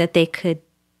something that they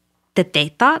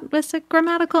thought was a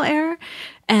grammatical error.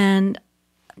 And,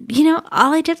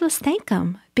 all I did was thank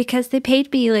them because they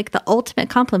paid me like the ultimate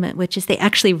compliment, which is they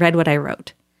actually read what I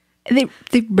wrote. They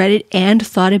read it and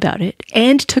thought about it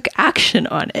and took action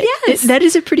on it. Yes. That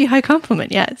is a pretty high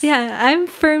compliment, yes. Yeah, I'm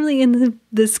firmly in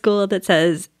the school that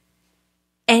says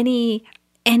any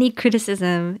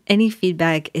criticism, any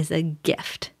feedback is a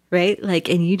gift, right? Like,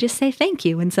 and you just say thank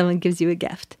you when someone gives you a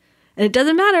gift. And it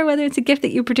doesn't matter whether it's a gift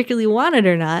that you particularly wanted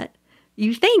or not.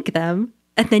 You thank them,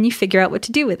 and then you figure out what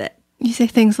to do with it. You say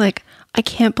things like, I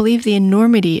can't believe the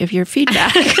enormity of your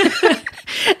feedback.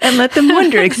 And let them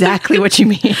wonder exactly what you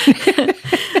mean.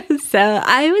 So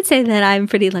I would say that I'm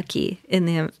pretty lucky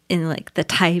in like the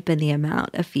type and the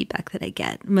amount of feedback that I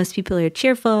get. Most people are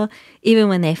cheerful. Even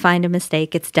when they find a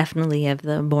mistake, it's definitely of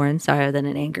the more in sorrow than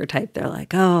an anger type. They're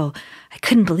like, oh, I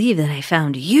couldn't believe that I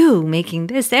found you making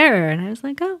this error. And I was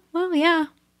like, oh, well, yeah,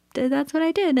 that's what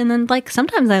I did. And then like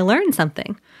sometimes I learned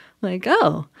something like,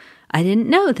 oh, I didn't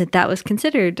know that was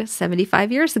considered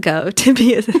 75 years ago to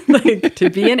be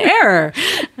an error.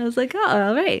 I was like, oh,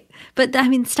 all right. But I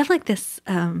mean, stuff like this,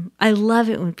 I love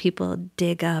it when people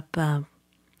dig up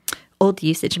old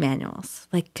usage manuals.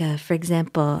 Like, for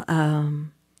example,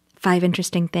 5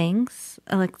 Interesting Things.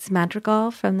 Alex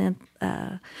Madrigal from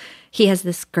he has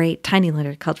this great tiny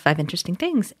letter called 5 Interesting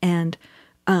Things. And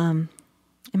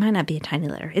it might not be a tiny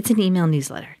letter. It's an email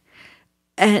newsletter.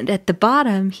 And at the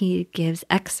bottom, he gives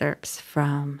excerpts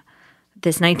from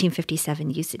this 1957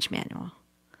 usage manual.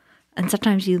 And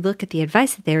sometimes you look at the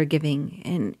advice that they were giving,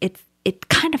 and it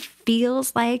kind of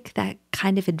feels like that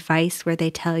kind of advice where they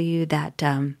tell you that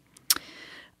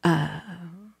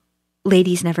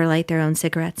ladies never light their own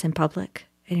cigarettes in public.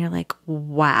 And you're like,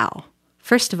 wow.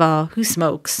 First of all, who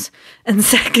smokes? And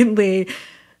secondly,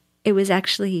 it was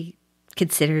actually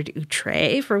considered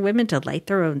outre for women to light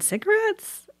their own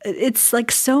cigarettes. It's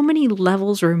like so many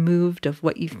levels removed of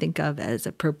what you think of as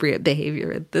appropriate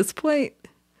behavior at this point.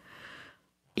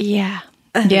 Yeah.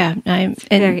 Yeah.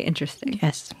 Very interesting.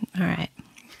 Yes. All right.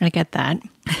 I get that.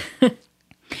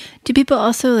 Do people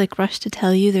also like rush to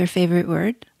tell you their favorite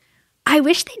word? I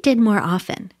wish they did more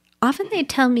often. Often they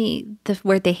tell me the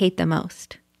word they hate the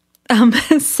most.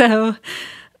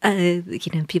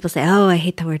 People say, oh, I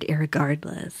hate the word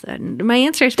irregardless. And my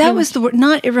answer is that was the word,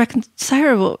 not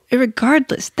irreconcilable,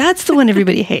 irregardless. That's the one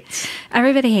everybody hates.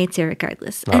 Everybody hates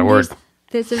irregardless. Not a word.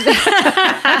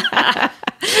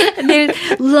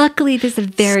 Luckily, there's a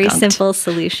very Skunked. simple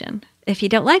solution. If you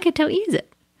don't like it, don't use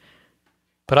it.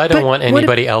 But I don't want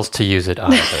anybody else to use it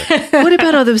either. What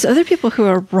about all those other people who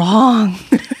are wrong?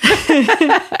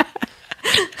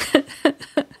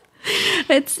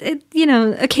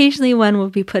 Occasionally one will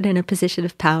be put in a position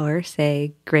of power,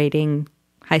 say grading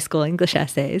high school English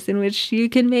essays, in which you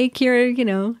can make your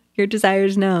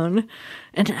desires known.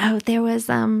 And there was,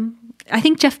 I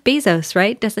think Jeff Bezos,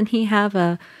 right? Doesn't he have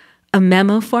a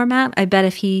memo format? I bet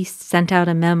if he sent out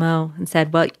a memo and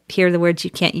said, well, here are the words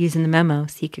you can't use in the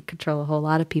memos, he could control a whole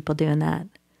lot of people doing that.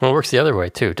 Well, it works the other way,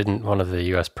 too. Didn't one of the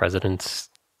U.S. presidents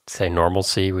say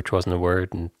normalcy, which wasn't a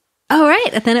word? Oh, right.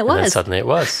 And then it was. And then suddenly it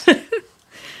was.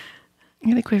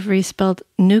 I think we've respelled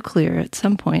nuclear at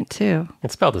some point, too.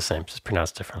 It's spelled the same, just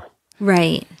pronounced differently.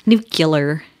 Right.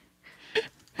 Nuclear.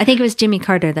 I think it was Jimmy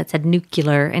Carter that said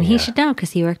nuclear, and he should know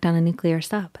because he worked on a nuclear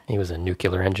sub. He was a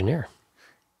nuclear engineer.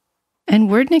 And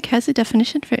Wordnik has a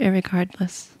definition for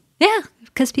irregardless. Yeah,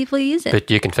 because people use it.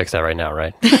 But you can fix that right now,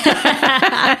 right?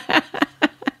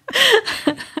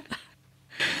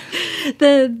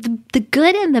 The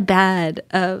good and the bad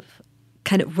of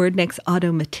kind of Wordnik's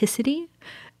automaticity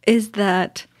is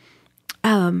that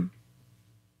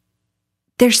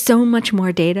there's so much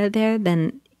more data there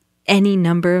than any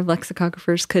number of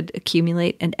lexicographers could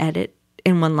accumulate and edit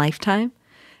in one lifetime.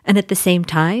 And at the same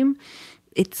time,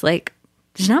 it's like,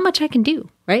 there's not much I can do,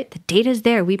 right? The data's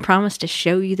there. We promise to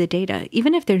show you the data.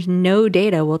 Even if there's no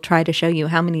data, we'll try to show you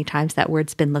how many times that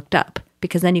word's been looked up.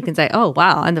 Because then you can say, oh,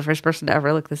 wow, I'm the first person to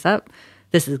ever look this up.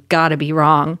 This has got to be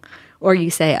wrong. Or you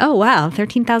say, oh, wow,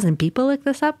 13,000 people look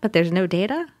this up, but there's no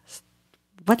data?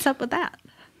 What's up with that?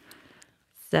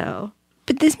 So.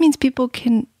 But this means people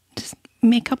can just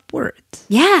make up words.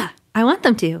 Yeah, I want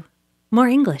them to. More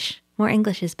English. More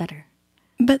English is better.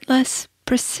 But less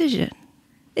precision.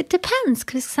 It depends,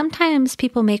 because sometimes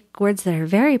people make words that are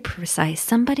very precise.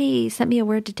 Somebody sent me a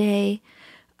word today.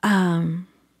 Actually,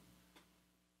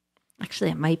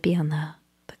 it might be on the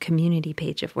community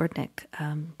page of Wordnik.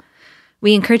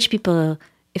 We encourage people,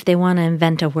 if they want to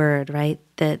invent a word, right,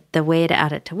 that the way to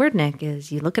add it to Wordnik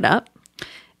is you look it up,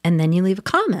 and then you leave a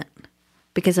comment,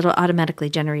 because it'll automatically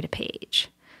generate a page.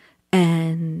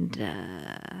 And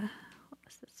what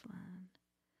was this one?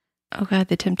 Oh, God,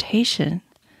 the temptation.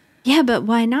 Yeah, but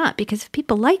why not? Because if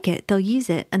people like it, they'll use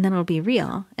it, and then it'll be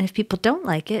real. And if people don't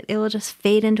like it, it will just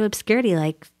fade into obscurity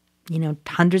like,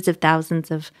 hundreds of thousands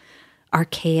of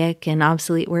archaic and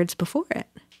obsolete words before it.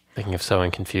 Thinking of sowing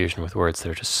confusion with words that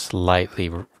are just slightly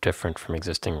different from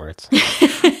existing words.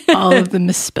 All of the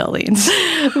misspellings.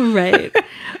 Right.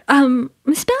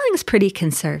 Misspelling is pretty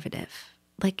conservative.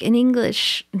 Like in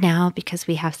English now, because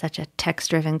we have such a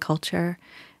text-driven culture,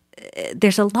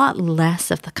 there's a lot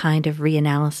less of the kind of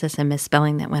reanalysis and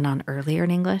misspelling that went on earlier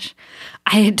in English.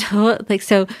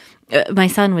 My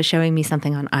son was showing me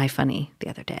something on iFunny the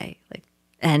other day,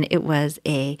 and it was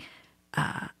a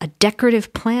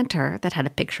decorative planter that had a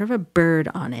picture of a bird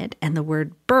on it, and the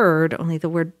word bird, only the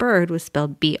word bird was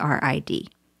spelled B-R-I-D.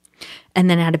 And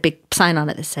then it had a big sign on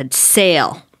it that said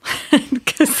sale.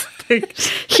 Because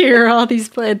here are all these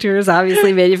planters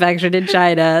obviously manufactured in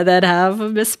China that have a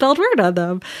misspelled word on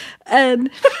them. And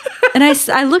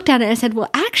I looked at it and I said, well,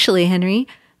 actually, Henry,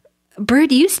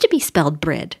 bird used to be spelled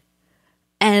brid.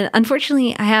 And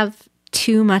unfortunately, I have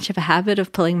too much of a habit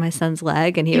of pulling my son's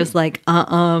leg, and he was like,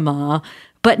 Ma.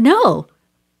 But no,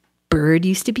 bird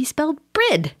used to be spelled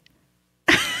brid.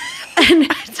 And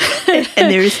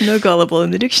there is no gullible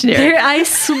in the dictionary. I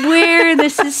swear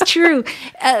this is true.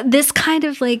 This kind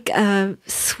of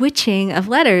switching of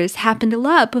letters happened a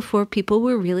lot before people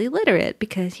were really literate,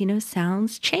 because,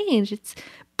 sounds change.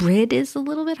 Brid is a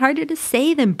little bit harder to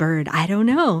say than bird. I don't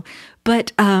know.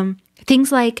 But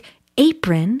things like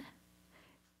apron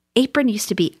used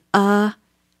to be a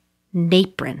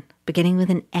napron, beginning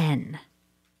with an N.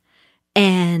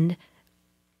 And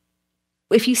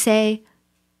if you say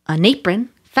an apron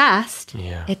fast,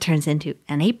 it turns into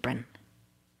an apron.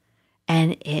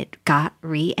 And it got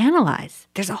reanalyzed.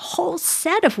 There's a whole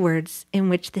set of words in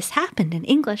which this happened in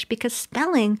English, because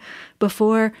spelling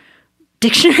before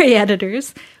dictionary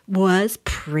editors was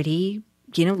pretty,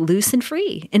 loose and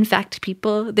free. In fact,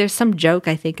 there's some joke,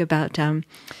 I think, about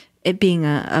it being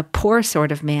a poor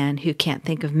sort of man who can't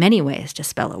think of many ways to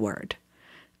spell a word.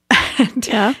 And,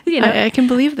 I can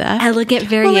believe that. Elegant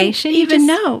variation. Well, even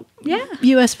now,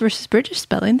 U.S. versus British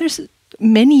spelling, there's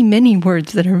many, many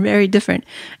words that are very different.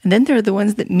 And then there are the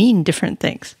ones that mean different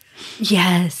things.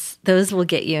 Yes, those will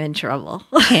get you in trouble.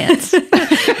 Pants.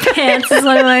 Pants is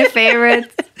one of my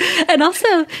favorites. And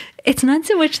also, it's not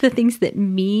so much the things that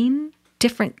mean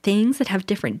different things that have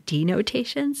different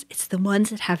denotations. It's the ones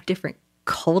that have different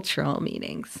cultural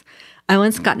meanings. I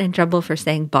once got in trouble for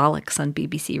saying bollocks on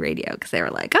BBC radio because they were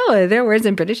like, oh, are there words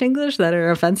in British English that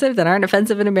are offensive that aren't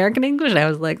offensive in American English? And I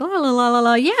was like, la, la, la, la,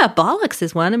 la. Yeah, bollocks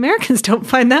is one. Americans don't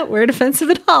find that word offensive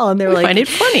at all. And they were like, find it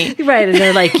funny. Right. And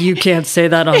they're like, you can't say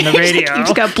that on the radio. You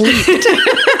just got bleeped.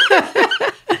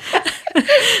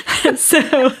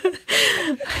 So,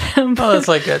 well, it's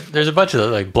like there's a bunch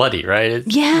of like bloody, right? It's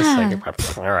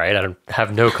like, all right, I don't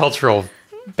have no cultural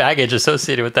baggage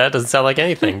associated with that. It doesn't sound like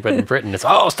anything. But in Britain, it's,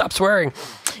 oh, stop swearing.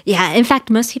 Yeah, in fact,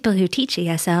 most people who teach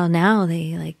ESL now,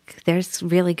 there's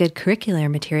really good curricular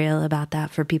material about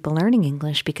that for people learning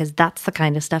English, because that's the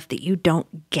kind of stuff that you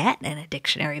don't get in a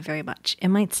dictionary very much. It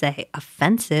might say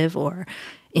offensive or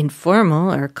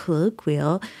informal or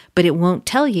colloquial, but it won't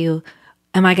tell you,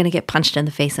 am I going to get punched in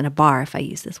the face in a bar if I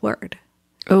use this word?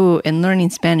 Oh, in learning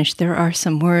Spanish, there are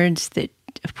some words that,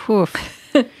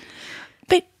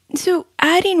 But so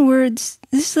adding words,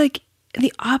 this is like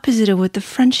the opposite of what the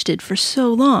French did for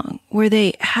so long, where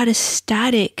they had a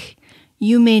static,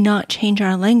 you may not change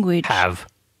our language.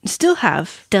 Still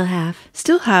have.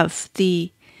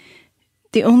 The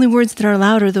only words that are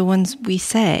allowed are the ones we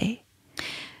say.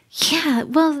 Yeah,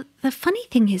 well, the funny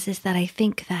thing is that I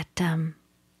think that,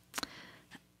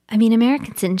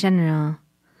 Americans in general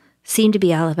seem to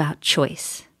be all about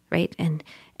choice, right? And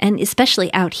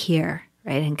especially out here,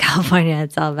 right? In California,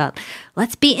 it's all about,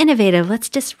 let's be innovative, let's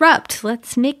disrupt,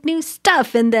 let's make new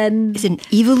stuff. And then... Is it an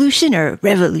evolution or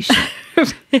revolution?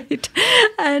 Right.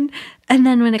 And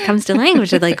then when it comes to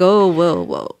language, they're like, oh,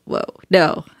 whoa.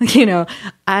 No,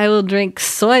 I will drink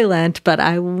Soylent, but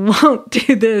I won't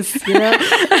do this,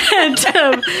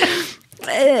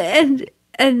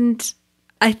 and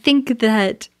I think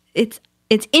that it's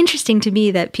interesting to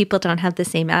me that people don't have the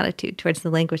same attitude towards the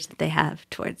language that they have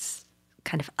towards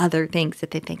kind of other things,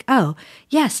 that they think, oh,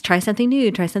 yes, try something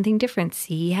new, try something different,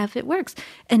 see how it works.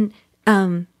 And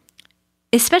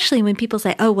especially when people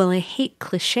say, oh, well, I hate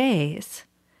cliches,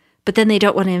 but then they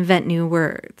don't want to invent new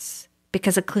words,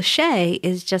 because a cliche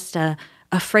is just a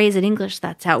phrase in English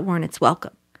that's outworn its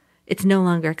welcome. It's no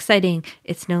longer exciting.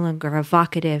 It's no longer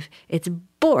evocative. It's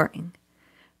boring.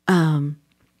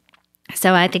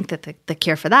 So I think that the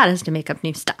cure for that is to make up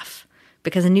new stuff,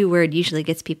 because a new word usually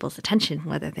gets people's attention,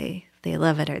 whether they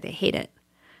love it or they hate it.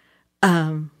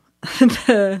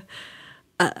 The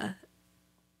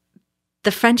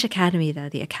French Academy, though,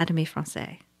 the Académie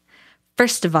Française,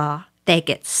 first of all, they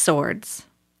get swords.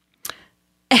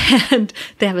 And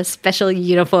they have a special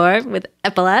uniform with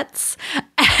epaulets.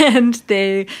 And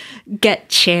they get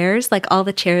chairs. Like, all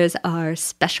the chairs are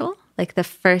special. Like, the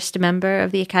first member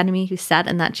of the Academy who sat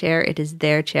in that chair, it is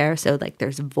their chair. So, like,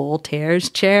 there's Voltaire's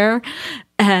chair.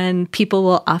 And people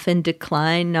will often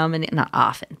decline nominate, not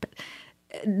often, but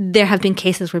there have been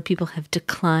cases where people have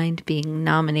declined being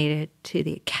nominated to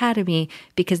the Academy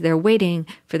because they're waiting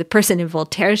for the person in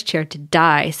Voltaire's chair to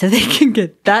die so they can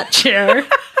get that chair.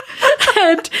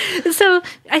 And so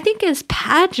I think as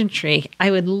pageantry,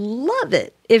 I would love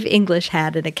it if English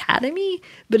had an academy.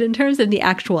 But in terms of the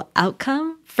actual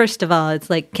outcome, first of all, it's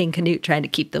like King Canute trying to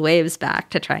keep the waves back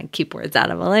to try and keep words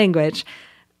out of a language.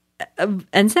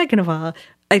 And second of all,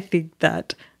 I think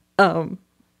that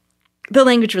the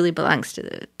language really belongs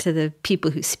to the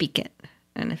people who speak it.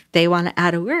 And if they want to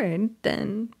add a word,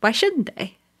 then why shouldn't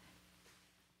they?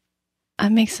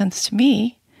 That makes sense to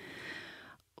me.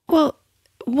 Well,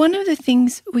 one of the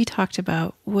things we talked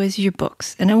about was your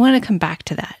books. And I want to come back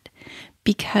to that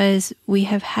because we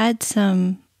have had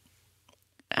some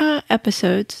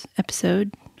episode,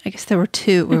 I guess there were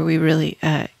two where we really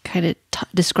kind of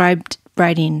described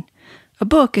writing a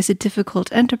book as a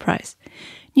difficult enterprise.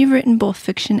 You've written both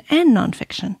fiction and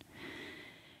nonfiction.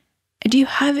 Do you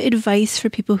have advice for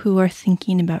people who are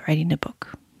thinking about writing a book?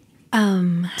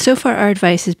 So far, our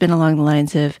advice has been along the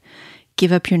lines of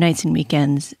give up your nights and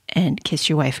weekends and kiss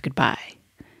your wife goodbye.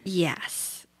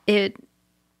 Yes. It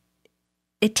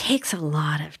takes a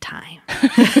lot of time.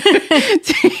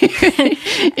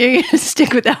 You're going to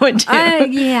stick with that one too.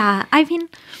 Yeah. I mean,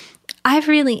 I've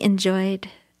really enjoyed...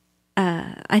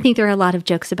 I think there are a lot of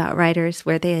jokes about writers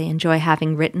where they enjoy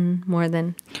having written more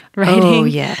than writing. Oh,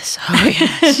 yes.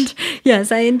 And,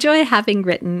 yes, I enjoy having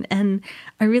written, and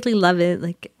I really love it.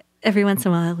 Like, every once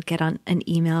in a while, I'll get on an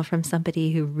email from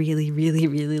somebody who really, really,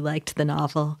 really liked the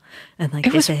novel. And like,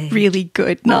 it was a really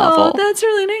good novel. Oh, that's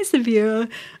really nice of you.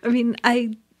 I mean,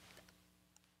 I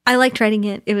liked writing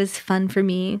it. It was fun for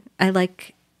me. I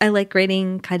like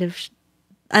writing kind of...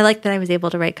 I like that I was able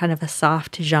to write kind of a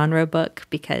soft genre book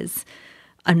because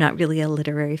I'm not really a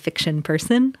literary fiction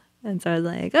person. And so I was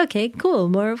like, okay, cool,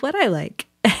 more of what I like.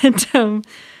 And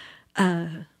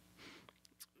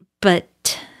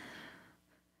but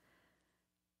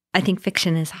I think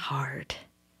fiction is hard.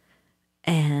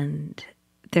 And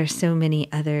there's so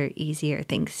many other easier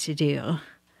things to do.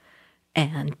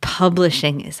 And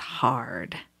publishing is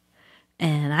hard.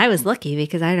 And I was lucky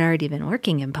because I'd already been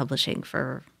working in publishing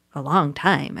for a long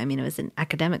time. I mean, it was in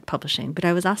academic publishing, but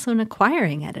I was also an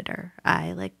acquiring editor.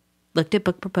 I looked at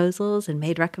book proposals and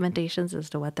made recommendations as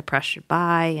to what the press should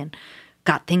buy and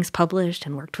got things published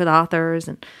and worked with authors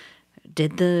and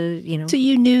did the, So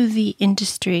you knew the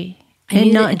industry,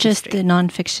 and not just the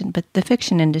nonfiction, but the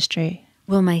fiction industry.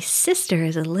 Well, my sister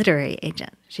is a literary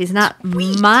agent. She's not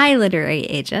my literary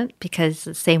agent because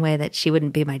the same way that she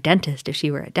wouldn't be my dentist if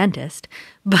she were a dentist.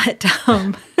 But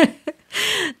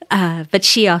but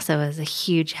she also is a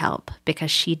huge help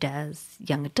because she does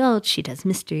young adult, she does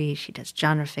mystery, she does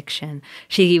genre fiction.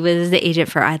 She was the agent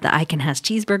for the I Can Has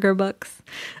Cheeseburger books.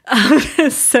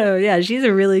 So yeah, she's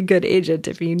a really good agent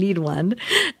if you need one.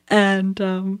 And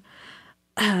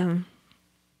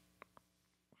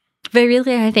but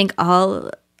really, I think all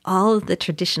of the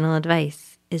traditional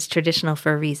advice is traditional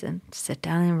for a reason. Sit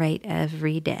down and write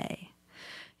every day.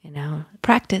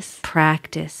 Practice.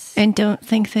 And don't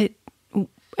think that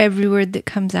every word that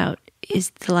comes out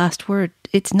is the last word.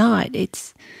 It's not.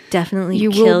 It's definitely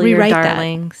you kill will rewrite your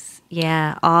darlings. That.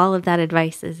 Yeah, all of that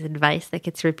advice is advice that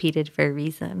gets repeated for a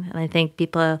reason. And I think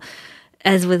people,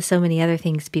 as with so many other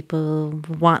things, people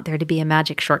want there to be a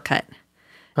magic shortcut.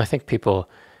 I think people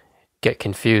get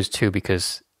confused too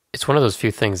because it's one of those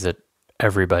few things that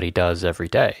everybody does every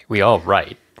day. We all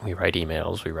write. We write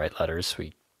emails, we write letters,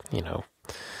 we,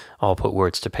 all put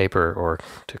words to paper or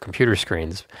to computer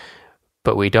screens,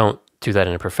 but we don't do that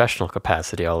in a professional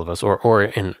capacity, all of us, or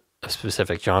in a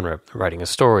specific genre, writing a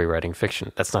story, writing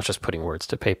fiction. That's not just putting words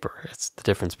to paper. It's the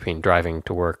difference between driving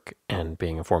to work and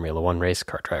being a Formula One race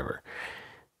car driver.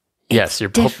 Yes, you're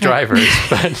both drivers,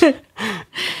 but...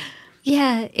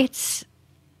 Yeah, it's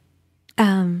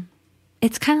kind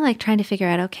of like trying to figure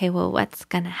out, okay, well, what's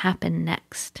going to happen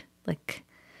next? Like,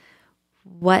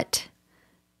 what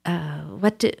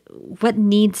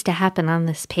needs to happen on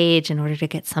this page in order to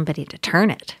get somebody to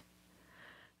turn it?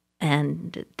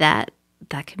 And that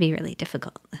can be really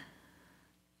difficult.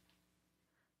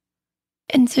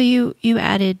 And so you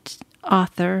added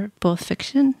author, both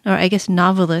fiction, or I guess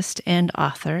novelist and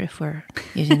author, if we're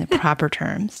using the proper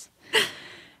terms.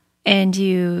 And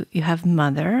you have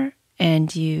mother,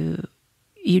 and you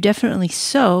definitely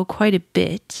sew quite a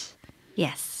bit.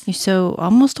 Yes. You sew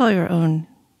almost all your own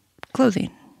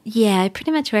clothing. Yeah, I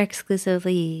pretty much wear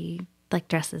exclusively like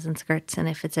dresses and skirts, and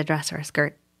if it's a dress or a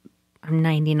skirt, I'm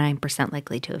 99%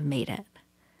 likely to have made it.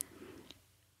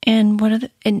 And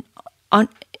on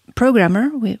programmer,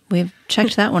 we've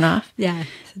checked that one off. Yeah,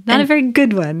 not a very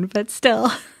good one, but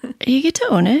still. You get to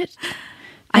own it.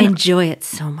 I enjoy it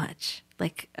so much,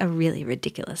 like a really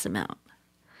ridiculous amount.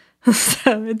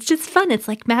 So it's just fun. It's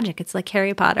like magic. It's like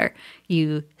Harry Potter.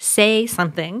 You say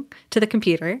something to the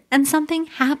computer and something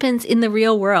happens in the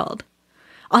real world.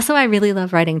 Also, I really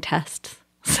love writing tests.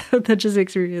 So that just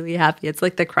makes me really happy. It's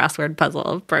like the crossword puzzle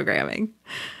of programming.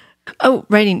 Oh,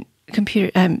 writing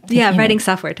computer. Writing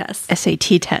software tests.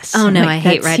 SAT tests. Oh, no, I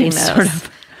hate writing those. Sort of.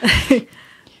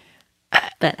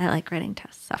 But I like writing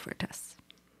tests, software tests.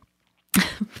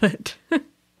 But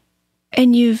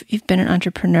and you've been an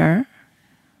entrepreneur.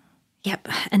 Yep.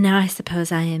 And now I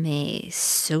suppose I am a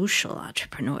social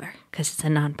entrepreneur because it's a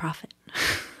nonprofit.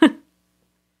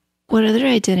 What other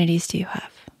identities do you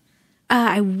have?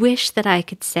 I wish that I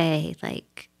could say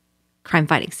like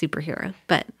crime-fighting superhero,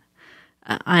 but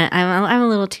I'm a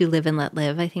little too live and let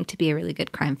live, I think, to be a really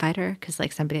good crime fighter because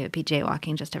like somebody would be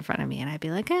jaywalking just in front of me and I'd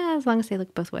be like, as long as they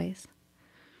look both ways.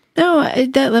 No,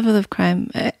 that level of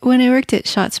crime. When I worked at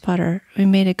ShotSpotter, we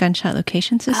made a gunshot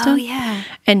location system. Oh, yeah.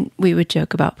 And we would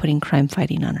joke about putting crime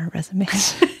fighting on our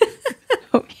resumes.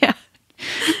 Oh, yeah.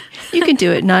 You can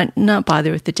do it, not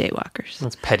bother with the jaywalkers.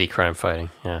 That's petty crime fighting,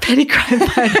 yeah. Petty crime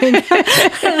fighting.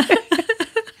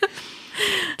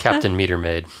 Captain Meter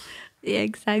Maid. Yeah,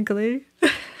 exactly.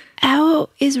 How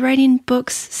is writing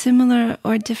books similar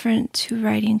or different to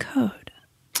writing code?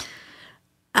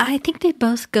 I think they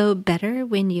both go better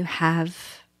when you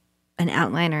have an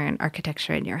outline or an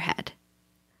architecture in your head.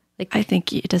 Like, I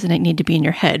think it doesn't need to be in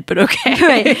your head, but okay.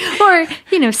 Right.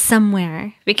 Or,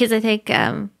 somewhere. Because I think,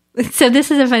 so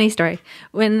this is a funny story.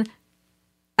 When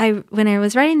I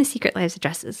was writing The Secret Lives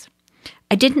Addresses,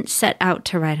 I didn't set out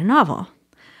to write a novel.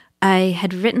 I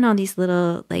had written all these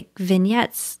little like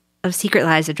vignettes of Secret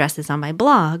Lives Addresses on my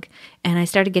blog, and I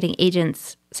started getting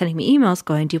agents sending me emails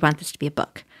going, do you want this to be a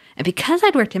book? And because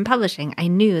I'd worked in publishing, I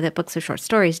knew that books of short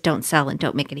stories don't sell and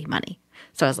don't make any money.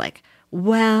 So I was like,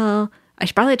 well, I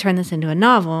should probably turn this into a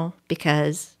novel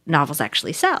because novels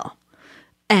actually sell.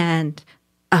 And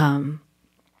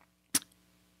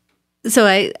so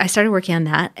I started working on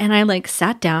that, and I like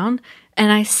sat down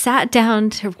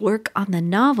to work on the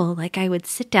novel. Like I would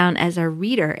sit down as a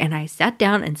reader, and I sat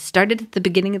down and started at the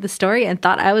beginning of the story and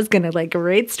thought I was going to like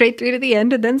write straight through to the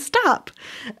end and then stop.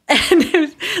 And it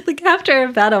was like after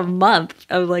about a month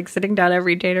of like sitting down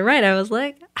every day to write, I was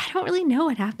like, I don't really know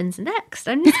what happens next.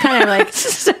 I'm just kind of like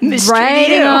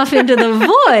riding off into the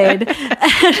void.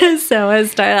 And so I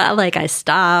started, like I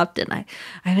stopped, and I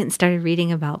went and started reading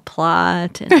about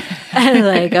plot and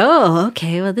like, oh,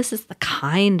 okay, well, this is the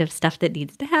kind of stuff that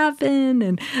needs to happen.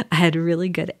 And I had a really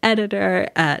good editor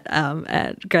at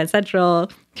Grand Central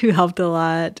who helped a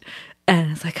lot. And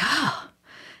it's like, oh.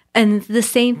 And the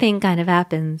same thing kind of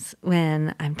happens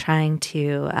when I'm trying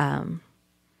to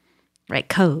write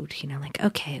code, like,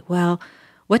 okay, well,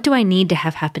 what do I need to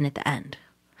have happen at the end?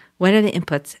 What are the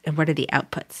inputs and what are the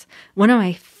outputs? One of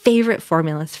my favorite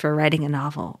formulas for writing a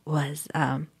novel was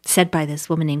said by this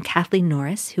woman named Kathleen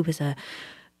Norris, who was a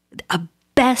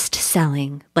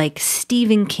best-selling, like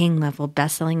Stephen King level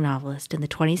best-selling novelist in the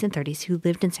 20s and 30s who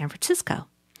lived in San Francisco.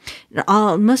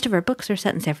 And most of her books are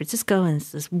set in San Francisco, and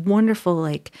it's this wonderful,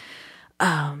 like,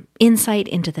 insight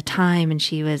into the time. And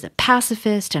she was a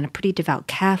pacifist and a pretty devout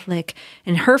Catholic.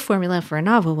 And her formula for a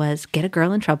novel was get a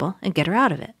girl in trouble and get her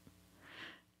out of it.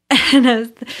 And I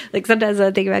was like, sometimes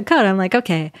I think about code, I'm like,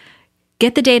 okay,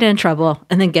 get the data in trouble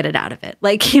and then get it out of it.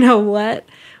 Like,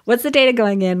 what's the data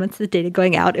going in? What's the data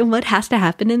going out? And what has to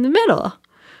happen in the middle?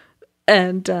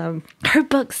 And her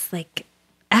books, like,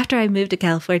 after I moved to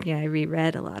California, I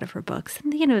reread a lot of her books.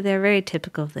 And, they're very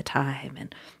typical of the time.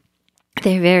 And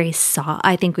they're very soft.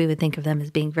 I think we would think of them as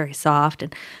being very soft.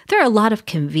 And there are a lot of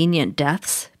convenient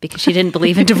deaths because she didn't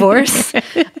believe in divorce.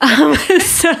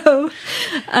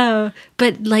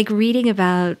 But like reading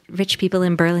about rich people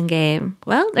in Burlingame,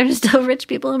 well, there's still rich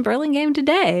people in Burlingame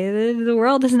today. The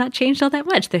world has not changed all that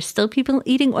much. There's still people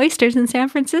eating oysters in San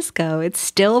Francisco. It's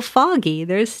still foggy.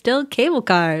 There's still cable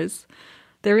cars.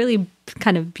 They're really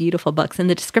kind of beautiful books. And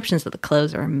the descriptions of the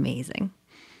clothes are amazing.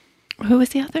 Who was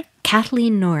the author?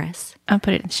 Kathleen Norris. I'll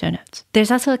put it in the show notes. There's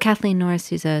also a Kathleen Norris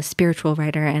who's a spiritual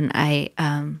writer, and I've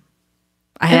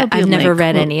never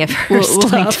read any of her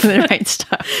stuff. We'll link to the right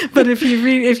stuff. But if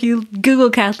you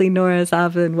Google Kathleen Norris,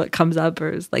 often what comes up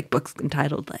is like books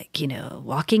entitled like,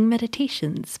 Walking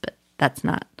Meditations, but that's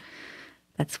not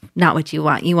what you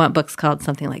want. You want books called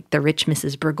something like The Rich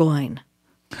Mrs. Burgoyne.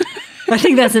 I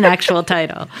think that's an actual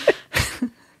title.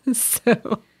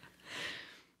 So,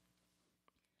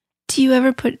 do you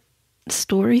ever put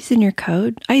stories in your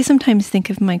code? I sometimes think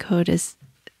of my code as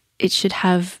it should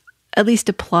have at least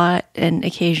a plot and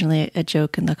occasionally a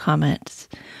joke in the comments.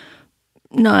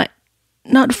 Not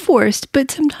forced,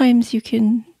 but sometimes you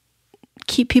can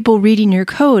keep people reading your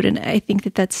code, and I think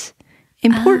that that's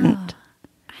important. Oh,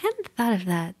 I hadn't thought of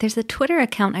that. There's a Twitter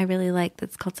account I really like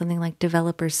that's called something like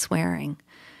Developers Swearing,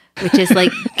 which is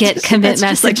like get commit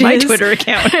messages. Just like my Twitter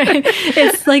account.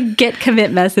 It's like get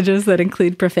commit messages that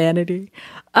include profanity.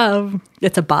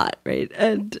 It's a bot, right?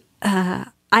 And I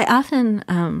often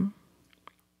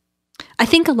I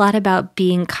think a lot about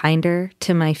being kinder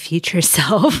to my future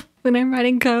self when I'm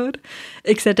writing code,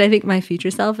 except I think my future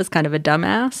self is kind of a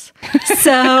dumbass.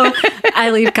 So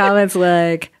I leave comments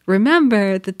like,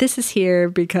 remember that this is here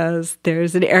because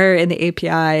there's an error in the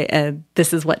API and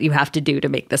this is what you have to do to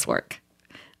make this work.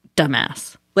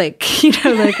 Dumbass. Like,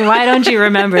 why don't you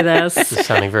remember this? This is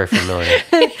sounding very familiar.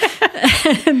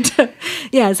 And so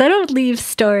I don't leave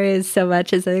stories so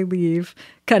much as I leave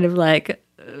kind of like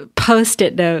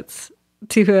post-it notes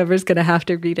to whoever's going to have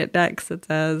to read it next that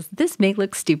says, this may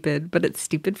look stupid, but it's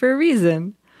stupid for a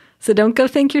reason. So don't go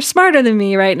think you're smarter than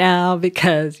me right now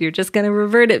because you're just going to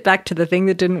revert it back to the thing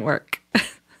that didn't work.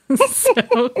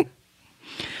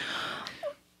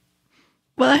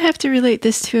 Well, I have to relate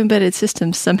this to embedded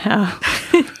systems somehow.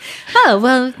 Oh,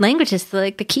 well, language is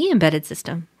like the key embedded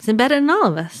system. It's embedded in all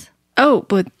of us. Oh,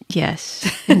 but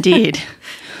yes, indeed.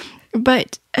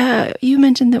 But you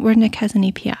mentioned that Wordnik has an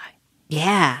API.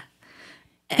 Yeah.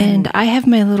 And I have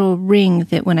my little ring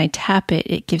that when I tap it,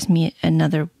 it gives me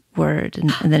another word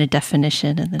and then a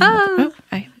definition. And then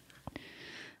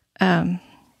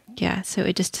yeah, so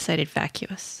it just decided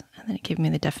vacuous. And then it gave me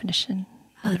the definition.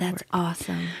 Oh, that's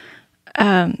awesome.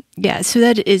 Yeah, so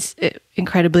that is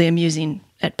incredibly amusing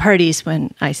at parties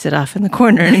when I sit off in the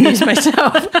corner and amuse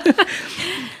myself.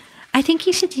 I think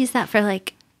you should use that for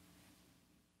like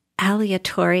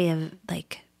aleatory of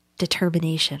like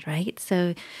determination, right?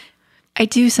 So I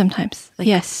do sometimes. Like,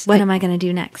 yes. What am I going to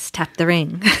do next? Tap the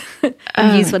ring.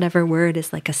 Use whatever word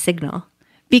is like a signal.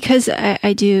 because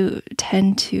I do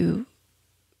tend to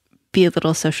be a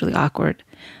little socially awkward,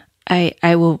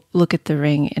 I will look at the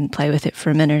ring and play with it for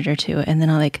a minute or two, and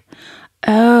then I'll like,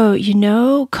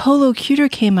 oh, collocutor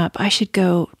came up. I should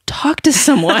go talk to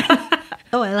someone.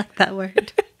 Oh, I like that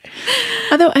word.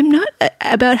 Although I'm not,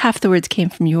 about half the words came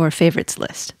from your favorites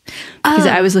list. Because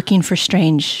I was looking for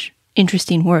strange,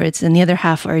 interesting words, and the other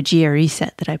half are a GRE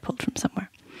set that I pulled from somewhere.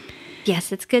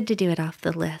 Yes, it's good to do it off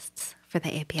the lists for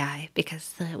the API,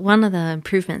 because one of the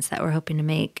improvements that we're hoping to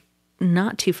make,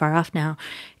 not too far off now,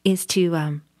 is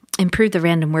to improve the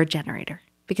random word generator.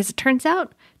 Because it turns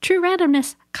out true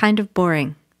randomness, kind of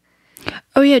boring.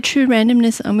 Oh yeah, true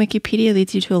randomness on Wikipedia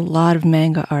leads you to a lot of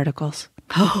manga articles.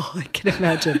 Oh, I can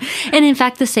imagine. And in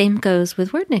fact, the same goes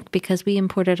with Wordnik, because we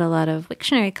imported a lot of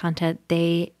Wiktionary content.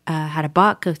 They had a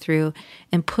bot go through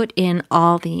and put in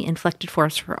all the inflected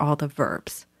forms for all the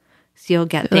verbs. So you'll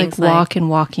get things like walk and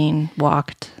walking,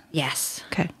 walked. Yes.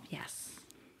 Okay. Yes.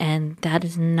 And that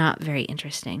is not very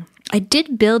interesting. I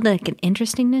did build like an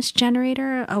interestingness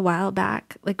generator a while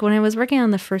back. Like when I was working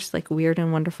on the first like Weird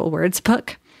and Wonderful Words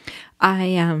book,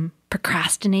 I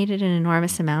procrastinated an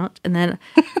enormous amount, and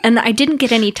I didn't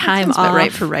get any time off. About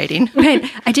right for writing. Right.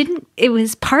 It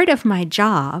was part of my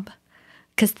job,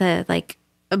 because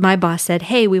my boss said,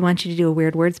 hey, we want you to do a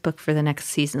Weird Words book for the next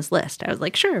season's list. I was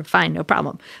like, sure, fine, no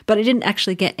problem. But I didn't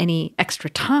actually get any extra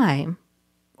time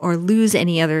or lose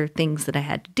any other things that I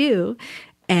had to do.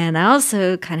 And I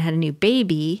also kind of had a new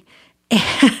baby.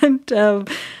 And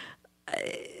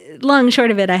long and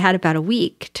short of it, I had about a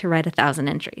week to write 1,000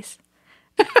 entries.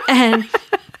 And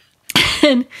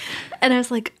I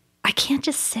was like, I can't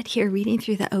just sit here reading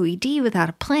through the OED without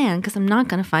a plan, because I'm not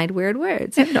going to find weird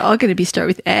words. They're all going to start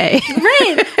with A.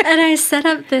 Right. And I set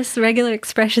up this regular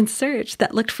expression search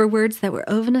that looked for words that were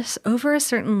over a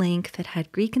certain length, that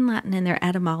had Greek and Latin in their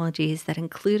etymologies, that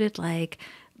included like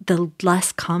the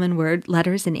less common word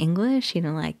letters in English,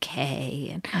 like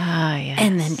K. Yes.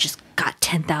 And then just got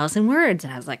 10,000 words.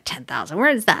 And I was like, 10,000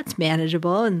 words, that's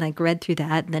manageable. And like read through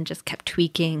that, and then just kept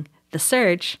tweaking the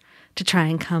search to try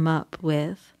and come up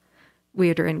with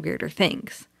weirder and weirder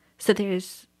things. So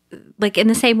there's, like, in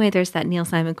the same way there's that Neil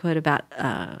Simon quote about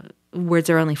words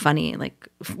are only funny, like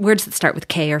words that start with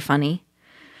K are funny.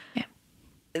 Yeah.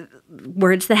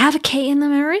 Words that have a K in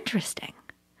them are interesting.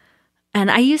 And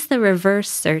I use the reverse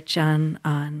search on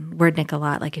Wordnik a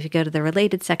lot. Like if you go to the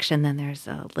related section, then there's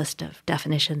a list of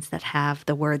definitions that have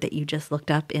the word that you just looked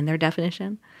up in their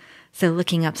definition. So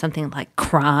looking up something like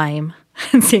crime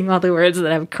and seeing all the words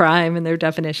that have crime in their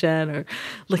definition, or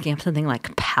looking up something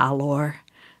like pallor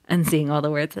and seeing all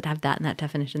the words that have that in that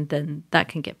definition, then that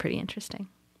can get pretty interesting.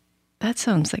 That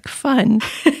sounds like fun.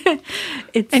 I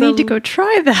need to go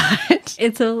try that.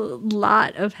 It's a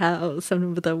lot of how some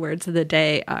of the words of the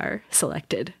day are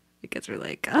selected, because we're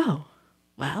like, oh,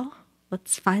 well,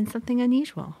 let's find something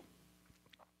unusual.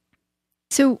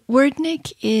 So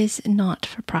Wordnik is not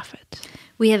for profit.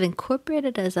 We have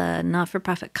incorporated as a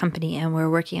not-for-profit company, and we're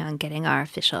working on getting our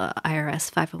official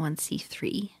IRS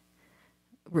 501c3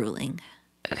 ruling.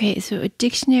 Okay, so a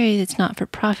dictionary that's not for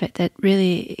profit, that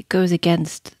really goes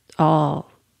against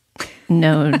all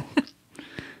known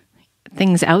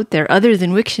things out there other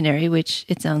than Wiktionary, which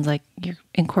it sounds like you're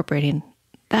incorporating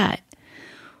that.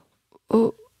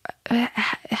 Oh,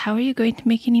 how are you going to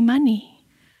make any money?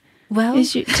 Well,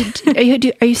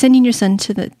 are you sending your son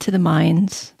to the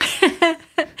mines?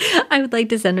 I would like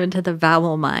to send him to the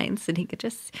vowel mines, and he could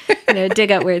just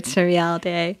dig out words from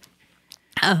reality.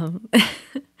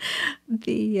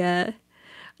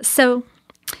 So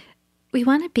we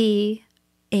want to be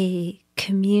a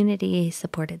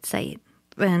community-supported site.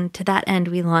 And to that end,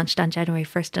 we launched on January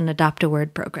 1st an Adopt a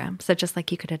Word program. So just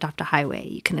like you could adopt a highway,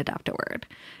 you can adopt a word.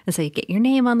 And so you get your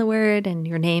name on the word, and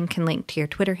your name can link to your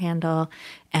Twitter handle.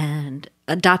 And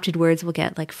adopted words will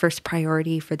get like first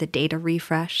priority for the data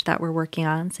refresh that we're working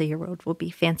on. So your road will be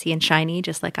fancy and shiny,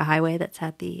 just like a highway that's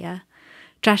had the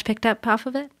trash picked up off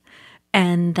of it.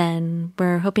 And then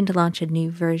we're hoping to launch a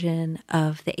new version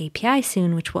of the API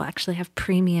soon, which will actually have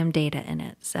premium data in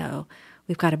it. So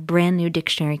we've got a brand new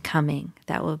dictionary coming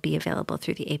that will be available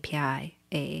through the API,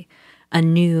 a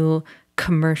new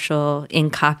commercial in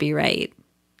copyright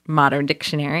modern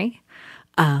dictionary.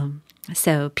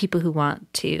 So people who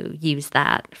want to use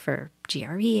that for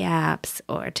GRE apps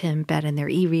or to embed in their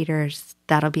e-readers,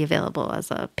 that'll be available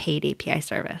as a paid API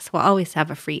service. We'll always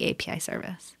have a free API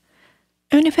service.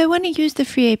 And if I want to use the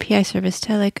free API service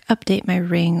to like update my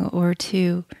ring, or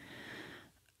to,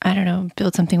 I don't know,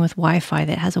 build something with Wi-Fi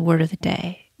that has a word of the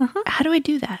day, how do I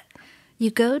do that?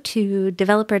 You go to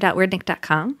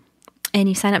developer.wordnik.com and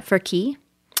you sign up for a key,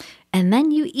 and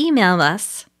then you email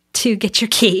us to get your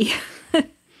key.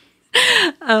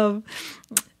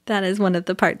 That is one of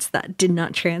the parts that did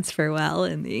not transfer well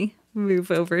in the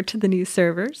move over to the new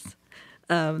servers.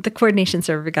 The coordination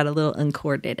server got a little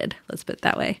uncoordinated, let's put it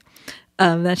that way.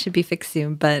 That should be fixed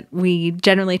soon, but we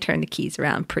generally turn the keys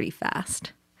around pretty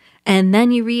fast. And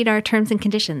then you read our terms and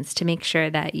conditions to make sure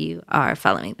that you are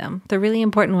following them. The really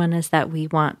important one is that we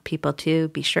want people to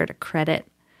be sure to credit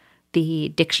the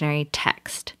dictionary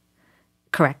text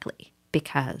correctly,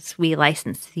 because we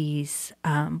license these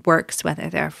works, whether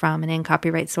they're from an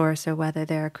in-copyright source or whether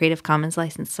they're a Creative Commons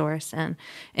license source. And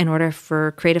in order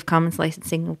for Creative Commons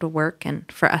licensing to work and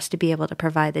for us to be able to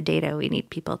provide the data, we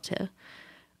need people to,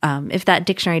 if that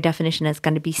dictionary definition is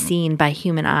going to be seen by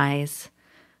human eyes,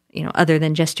 other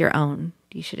than just your own,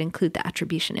 you should include the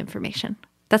attribution information.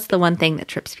 That's the one thing that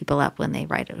trips people up when they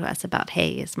write to us about,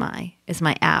 hey, is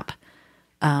my app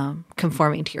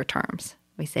conforming to your terms?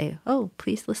 We say, oh,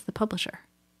 please list the publisher.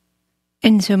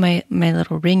 And so my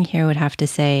little ring here would have to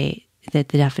say that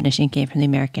the definition came from the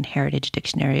American Heritage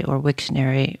Dictionary or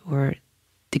Wiktionary or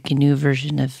the GNU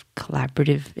version of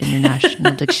Collaborative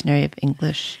International Dictionary of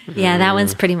English. Yeah, that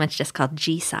one's pretty much just called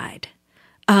G-side.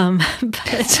 But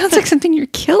it sounds like something you're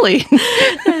killing.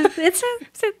 That's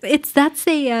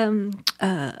a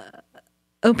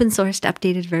open sourced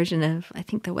updated version of, I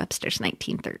think, the Webster's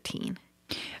 1913.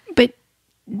 But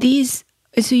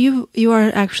so you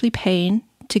are actually paying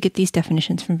to get these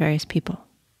definitions from various people.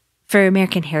 For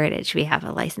American Heritage, we have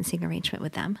a licensing arrangement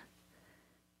with them.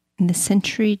 And the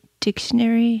Century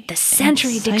Dictionary? The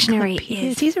Century Dictionary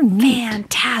is these are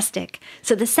fantastic.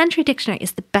 So the Century Dictionary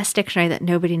is the best dictionary that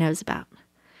nobody knows about.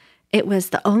 It was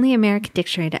the only American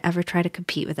dictionary to ever try to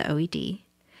compete with the OED.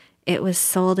 It was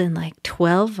sold in like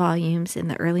 12 volumes in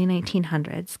the early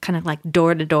 1900s, kind of like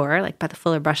door to door, like by the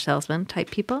Fuller Brush salesman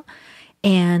type people.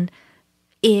 And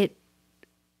it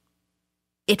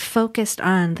focused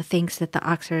on the things that the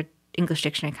Oxford English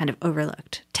Dictionary kind of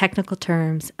overlooked. Technical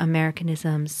terms,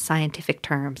 Americanisms, scientific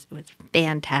terms. It was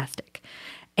fantastic.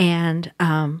 And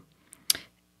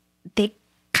they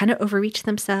kind of overreached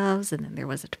themselves, and then there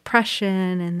was a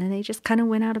depression, and then they just kind of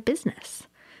went out of business.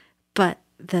 But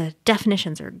the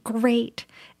definitions are great,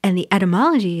 and the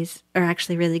etymologies are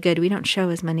actually really good. We don't show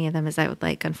as many of them as I would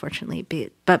like, unfortunately.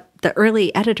 But the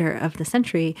early editor of the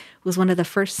Century was one of the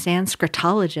first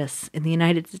Sanskritologists in the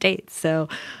United States. So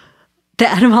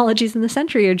the etymologies in the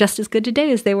Century are just as good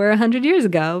today as they were 100 years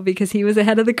ago because he was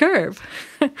ahead of the curve.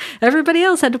 Everybody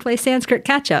else had to play Sanskrit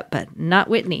catch-up, but not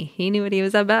Whitney. He knew what he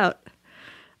was about.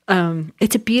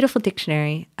 It's a beautiful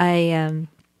dictionary. I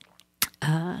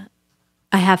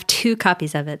have 2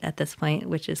 copies of it at this point,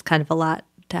 which is kind of a lot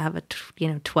to have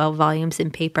 12 volumes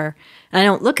in paper. And I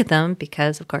don't look at them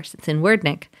because, of course, it's in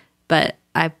Wordnik, but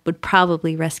I would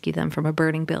probably rescue them from a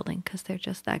burning building because they're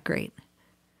just that great.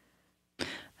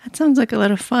 That sounds like a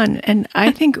lot of fun. And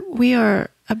I think we are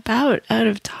about out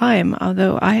of time,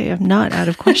 although I am not out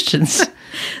of questions.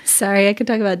 Sorry, I could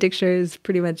talk about dictionaries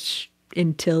pretty much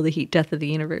until the heat death of the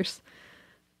universe.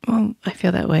 Well, I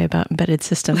feel that way about embedded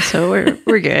systems, so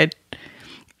we're good.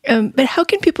 But how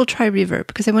can people try Reverb?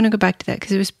 Because I want to go back to that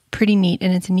because it was pretty neat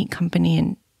and it's a neat company.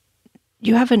 And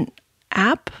you have an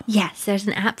app? Yes, there's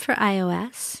an app for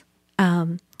iOS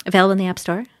available in the App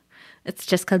Store. It's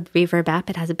just called Reverb app.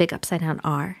 It has a big upside down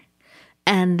R.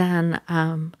 And then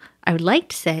I would like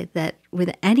to say that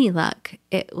with any luck,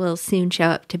 it will soon show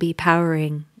up to be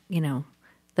powering,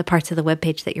 the parts of the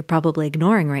webpage that you're probably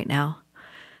ignoring right now.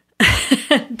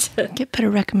 Get better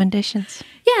recommendations.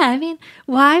 Yeah, I mean,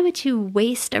 why would you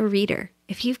waste a reader?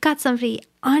 If you've got somebody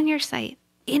on your site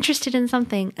interested in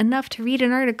something enough to read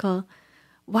an article,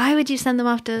 why would you send them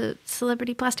off to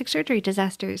celebrity plastic surgery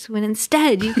disasters when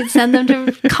instead you could send them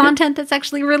to content that's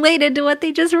actually related to what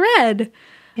they just read?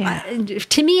 Yeah.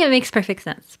 To me, it makes perfect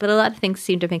sense, but a lot of things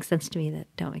seem to make sense to me that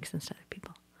don't make sense to other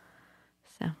people.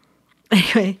 So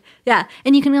anyway, yeah.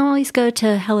 And you can always go to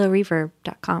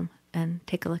helloreverb.com and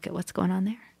take a look at what's going on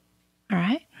there. All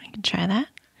right. I can try that.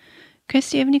 Chris,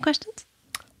 do you have any questions?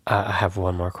 I have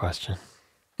one more question,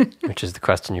 which is the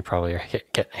question you probably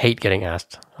hate getting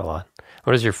asked a lot.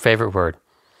 What is your favorite word?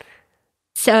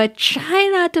 So I try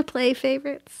not to play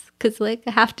favorites because, I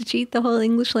have to treat the whole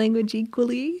English language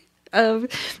equally.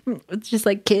 It's just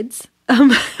like kids.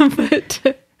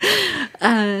 But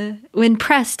when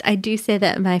pressed, I do say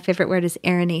that my favorite word is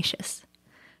erinaceous.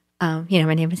 My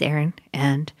name is Erin,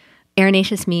 and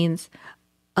erinaceous means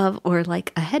of or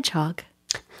like a hedgehog.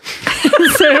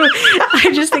 So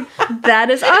I just think that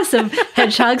is awesome.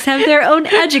 Hedgehogs have their own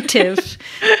adjective.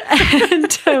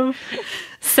 And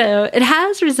So it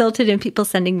has resulted in people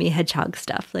sending me hedgehog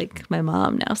stuff. Like my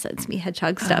mom now sends me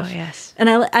hedgehog stuff. Oh, yes. And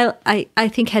I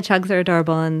think hedgehogs are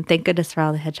adorable, and thank goodness for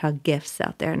all the hedgehog gifts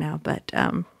out there now. But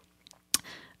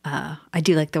I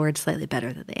do like the word slightly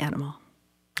better than the animal.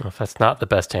 Well, if that's not the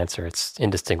best answer, it's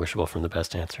indistinguishable from the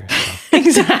best answer. So.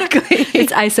 Exactly.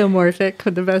 It's isomorphic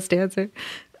with the best answer.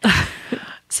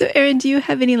 So, Erin, do you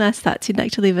have any last thoughts you'd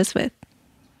like to leave us with?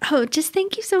 Oh, just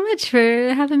thank you so much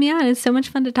for having me on. It's so much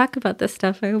fun to talk about this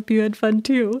stuff. I hope you had fun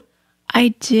too. I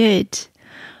did.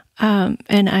 And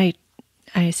I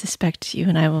suspect you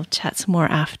and I will chat some more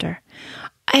after.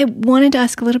 I wanted to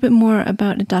ask a little bit more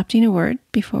about adopting a word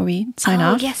before we sign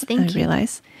off. Yes, thank you. I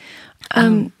realize.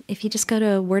 If you just go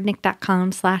to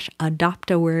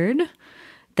wordnik.com/adopt-a-word,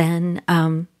 then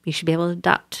you should be able to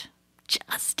adopt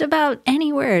just about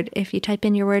any word. If you type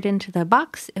in your word into the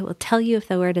box, it will tell you if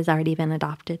the word has already been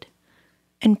adopted.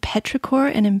 And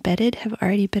petrichor and embedded have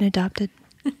already been adopted.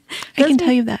 I can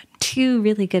tell you that. Two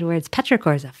really good words.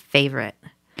 Petrichor is a favorite.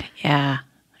 Yeah,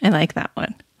 I like that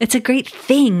one. It's a great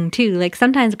thing, too. Like,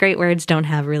 sometimes great words don't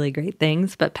have really great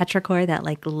things, but petrichor, that,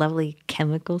 like, lovely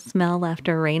chemical smell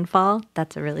after rainfall,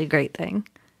 that's a really great thing.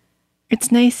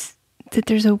 It's nice that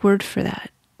there's a word for that.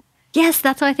 Yes,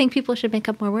 that's why I think people should make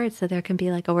up more words so there can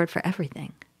be, like, a word for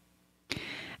everything.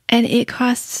 And it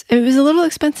was a little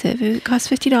expensive. It costs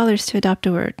 $50 to adopt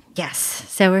a word. Yes.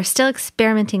 So we're still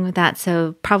experimenting with that,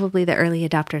 so probably the early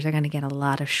adopters are going to get a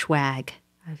lot of swag.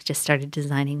 I've just started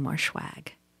designing more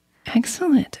swag.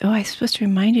 Excellent. Oh, I was supposed to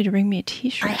remind you to bring me a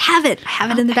t-shirt. I have it.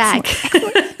 In the bag.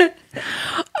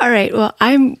 All right. Well,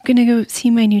 I'm going to go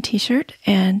see my new t-shirt.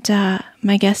 And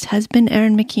my guest has been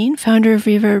Erin McKean, founder of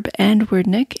Reverb and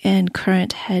Wordnik and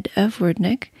current head of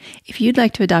Wordnik. If you'd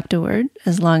like to adopt a word,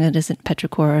 as long as it isn't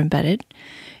petrichor or embedded,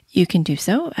 you can do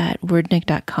so at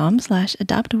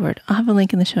wordnik.com/adopt-a-word. I'll have a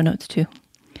link in the show notes too.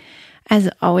 As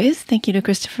always, thank you to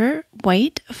Christopher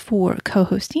White for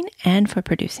co-hosting and for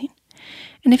producing.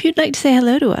 And if you'd like to say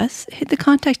hello to us, hit the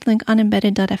contact link on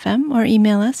embedded.fm or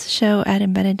email us,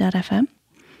 show@embedded.fm.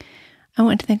 I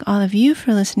want to thank all of you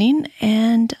for listening,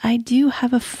 and I do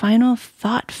have a final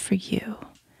thought for you.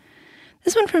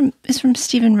 This one is from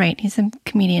Stephen Wright. He's a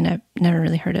comedian I've never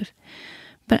really heard of,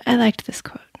 but I liked this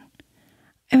quote.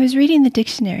 I was reading the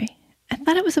dictionary. I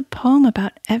thought it was a poem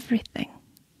about everything.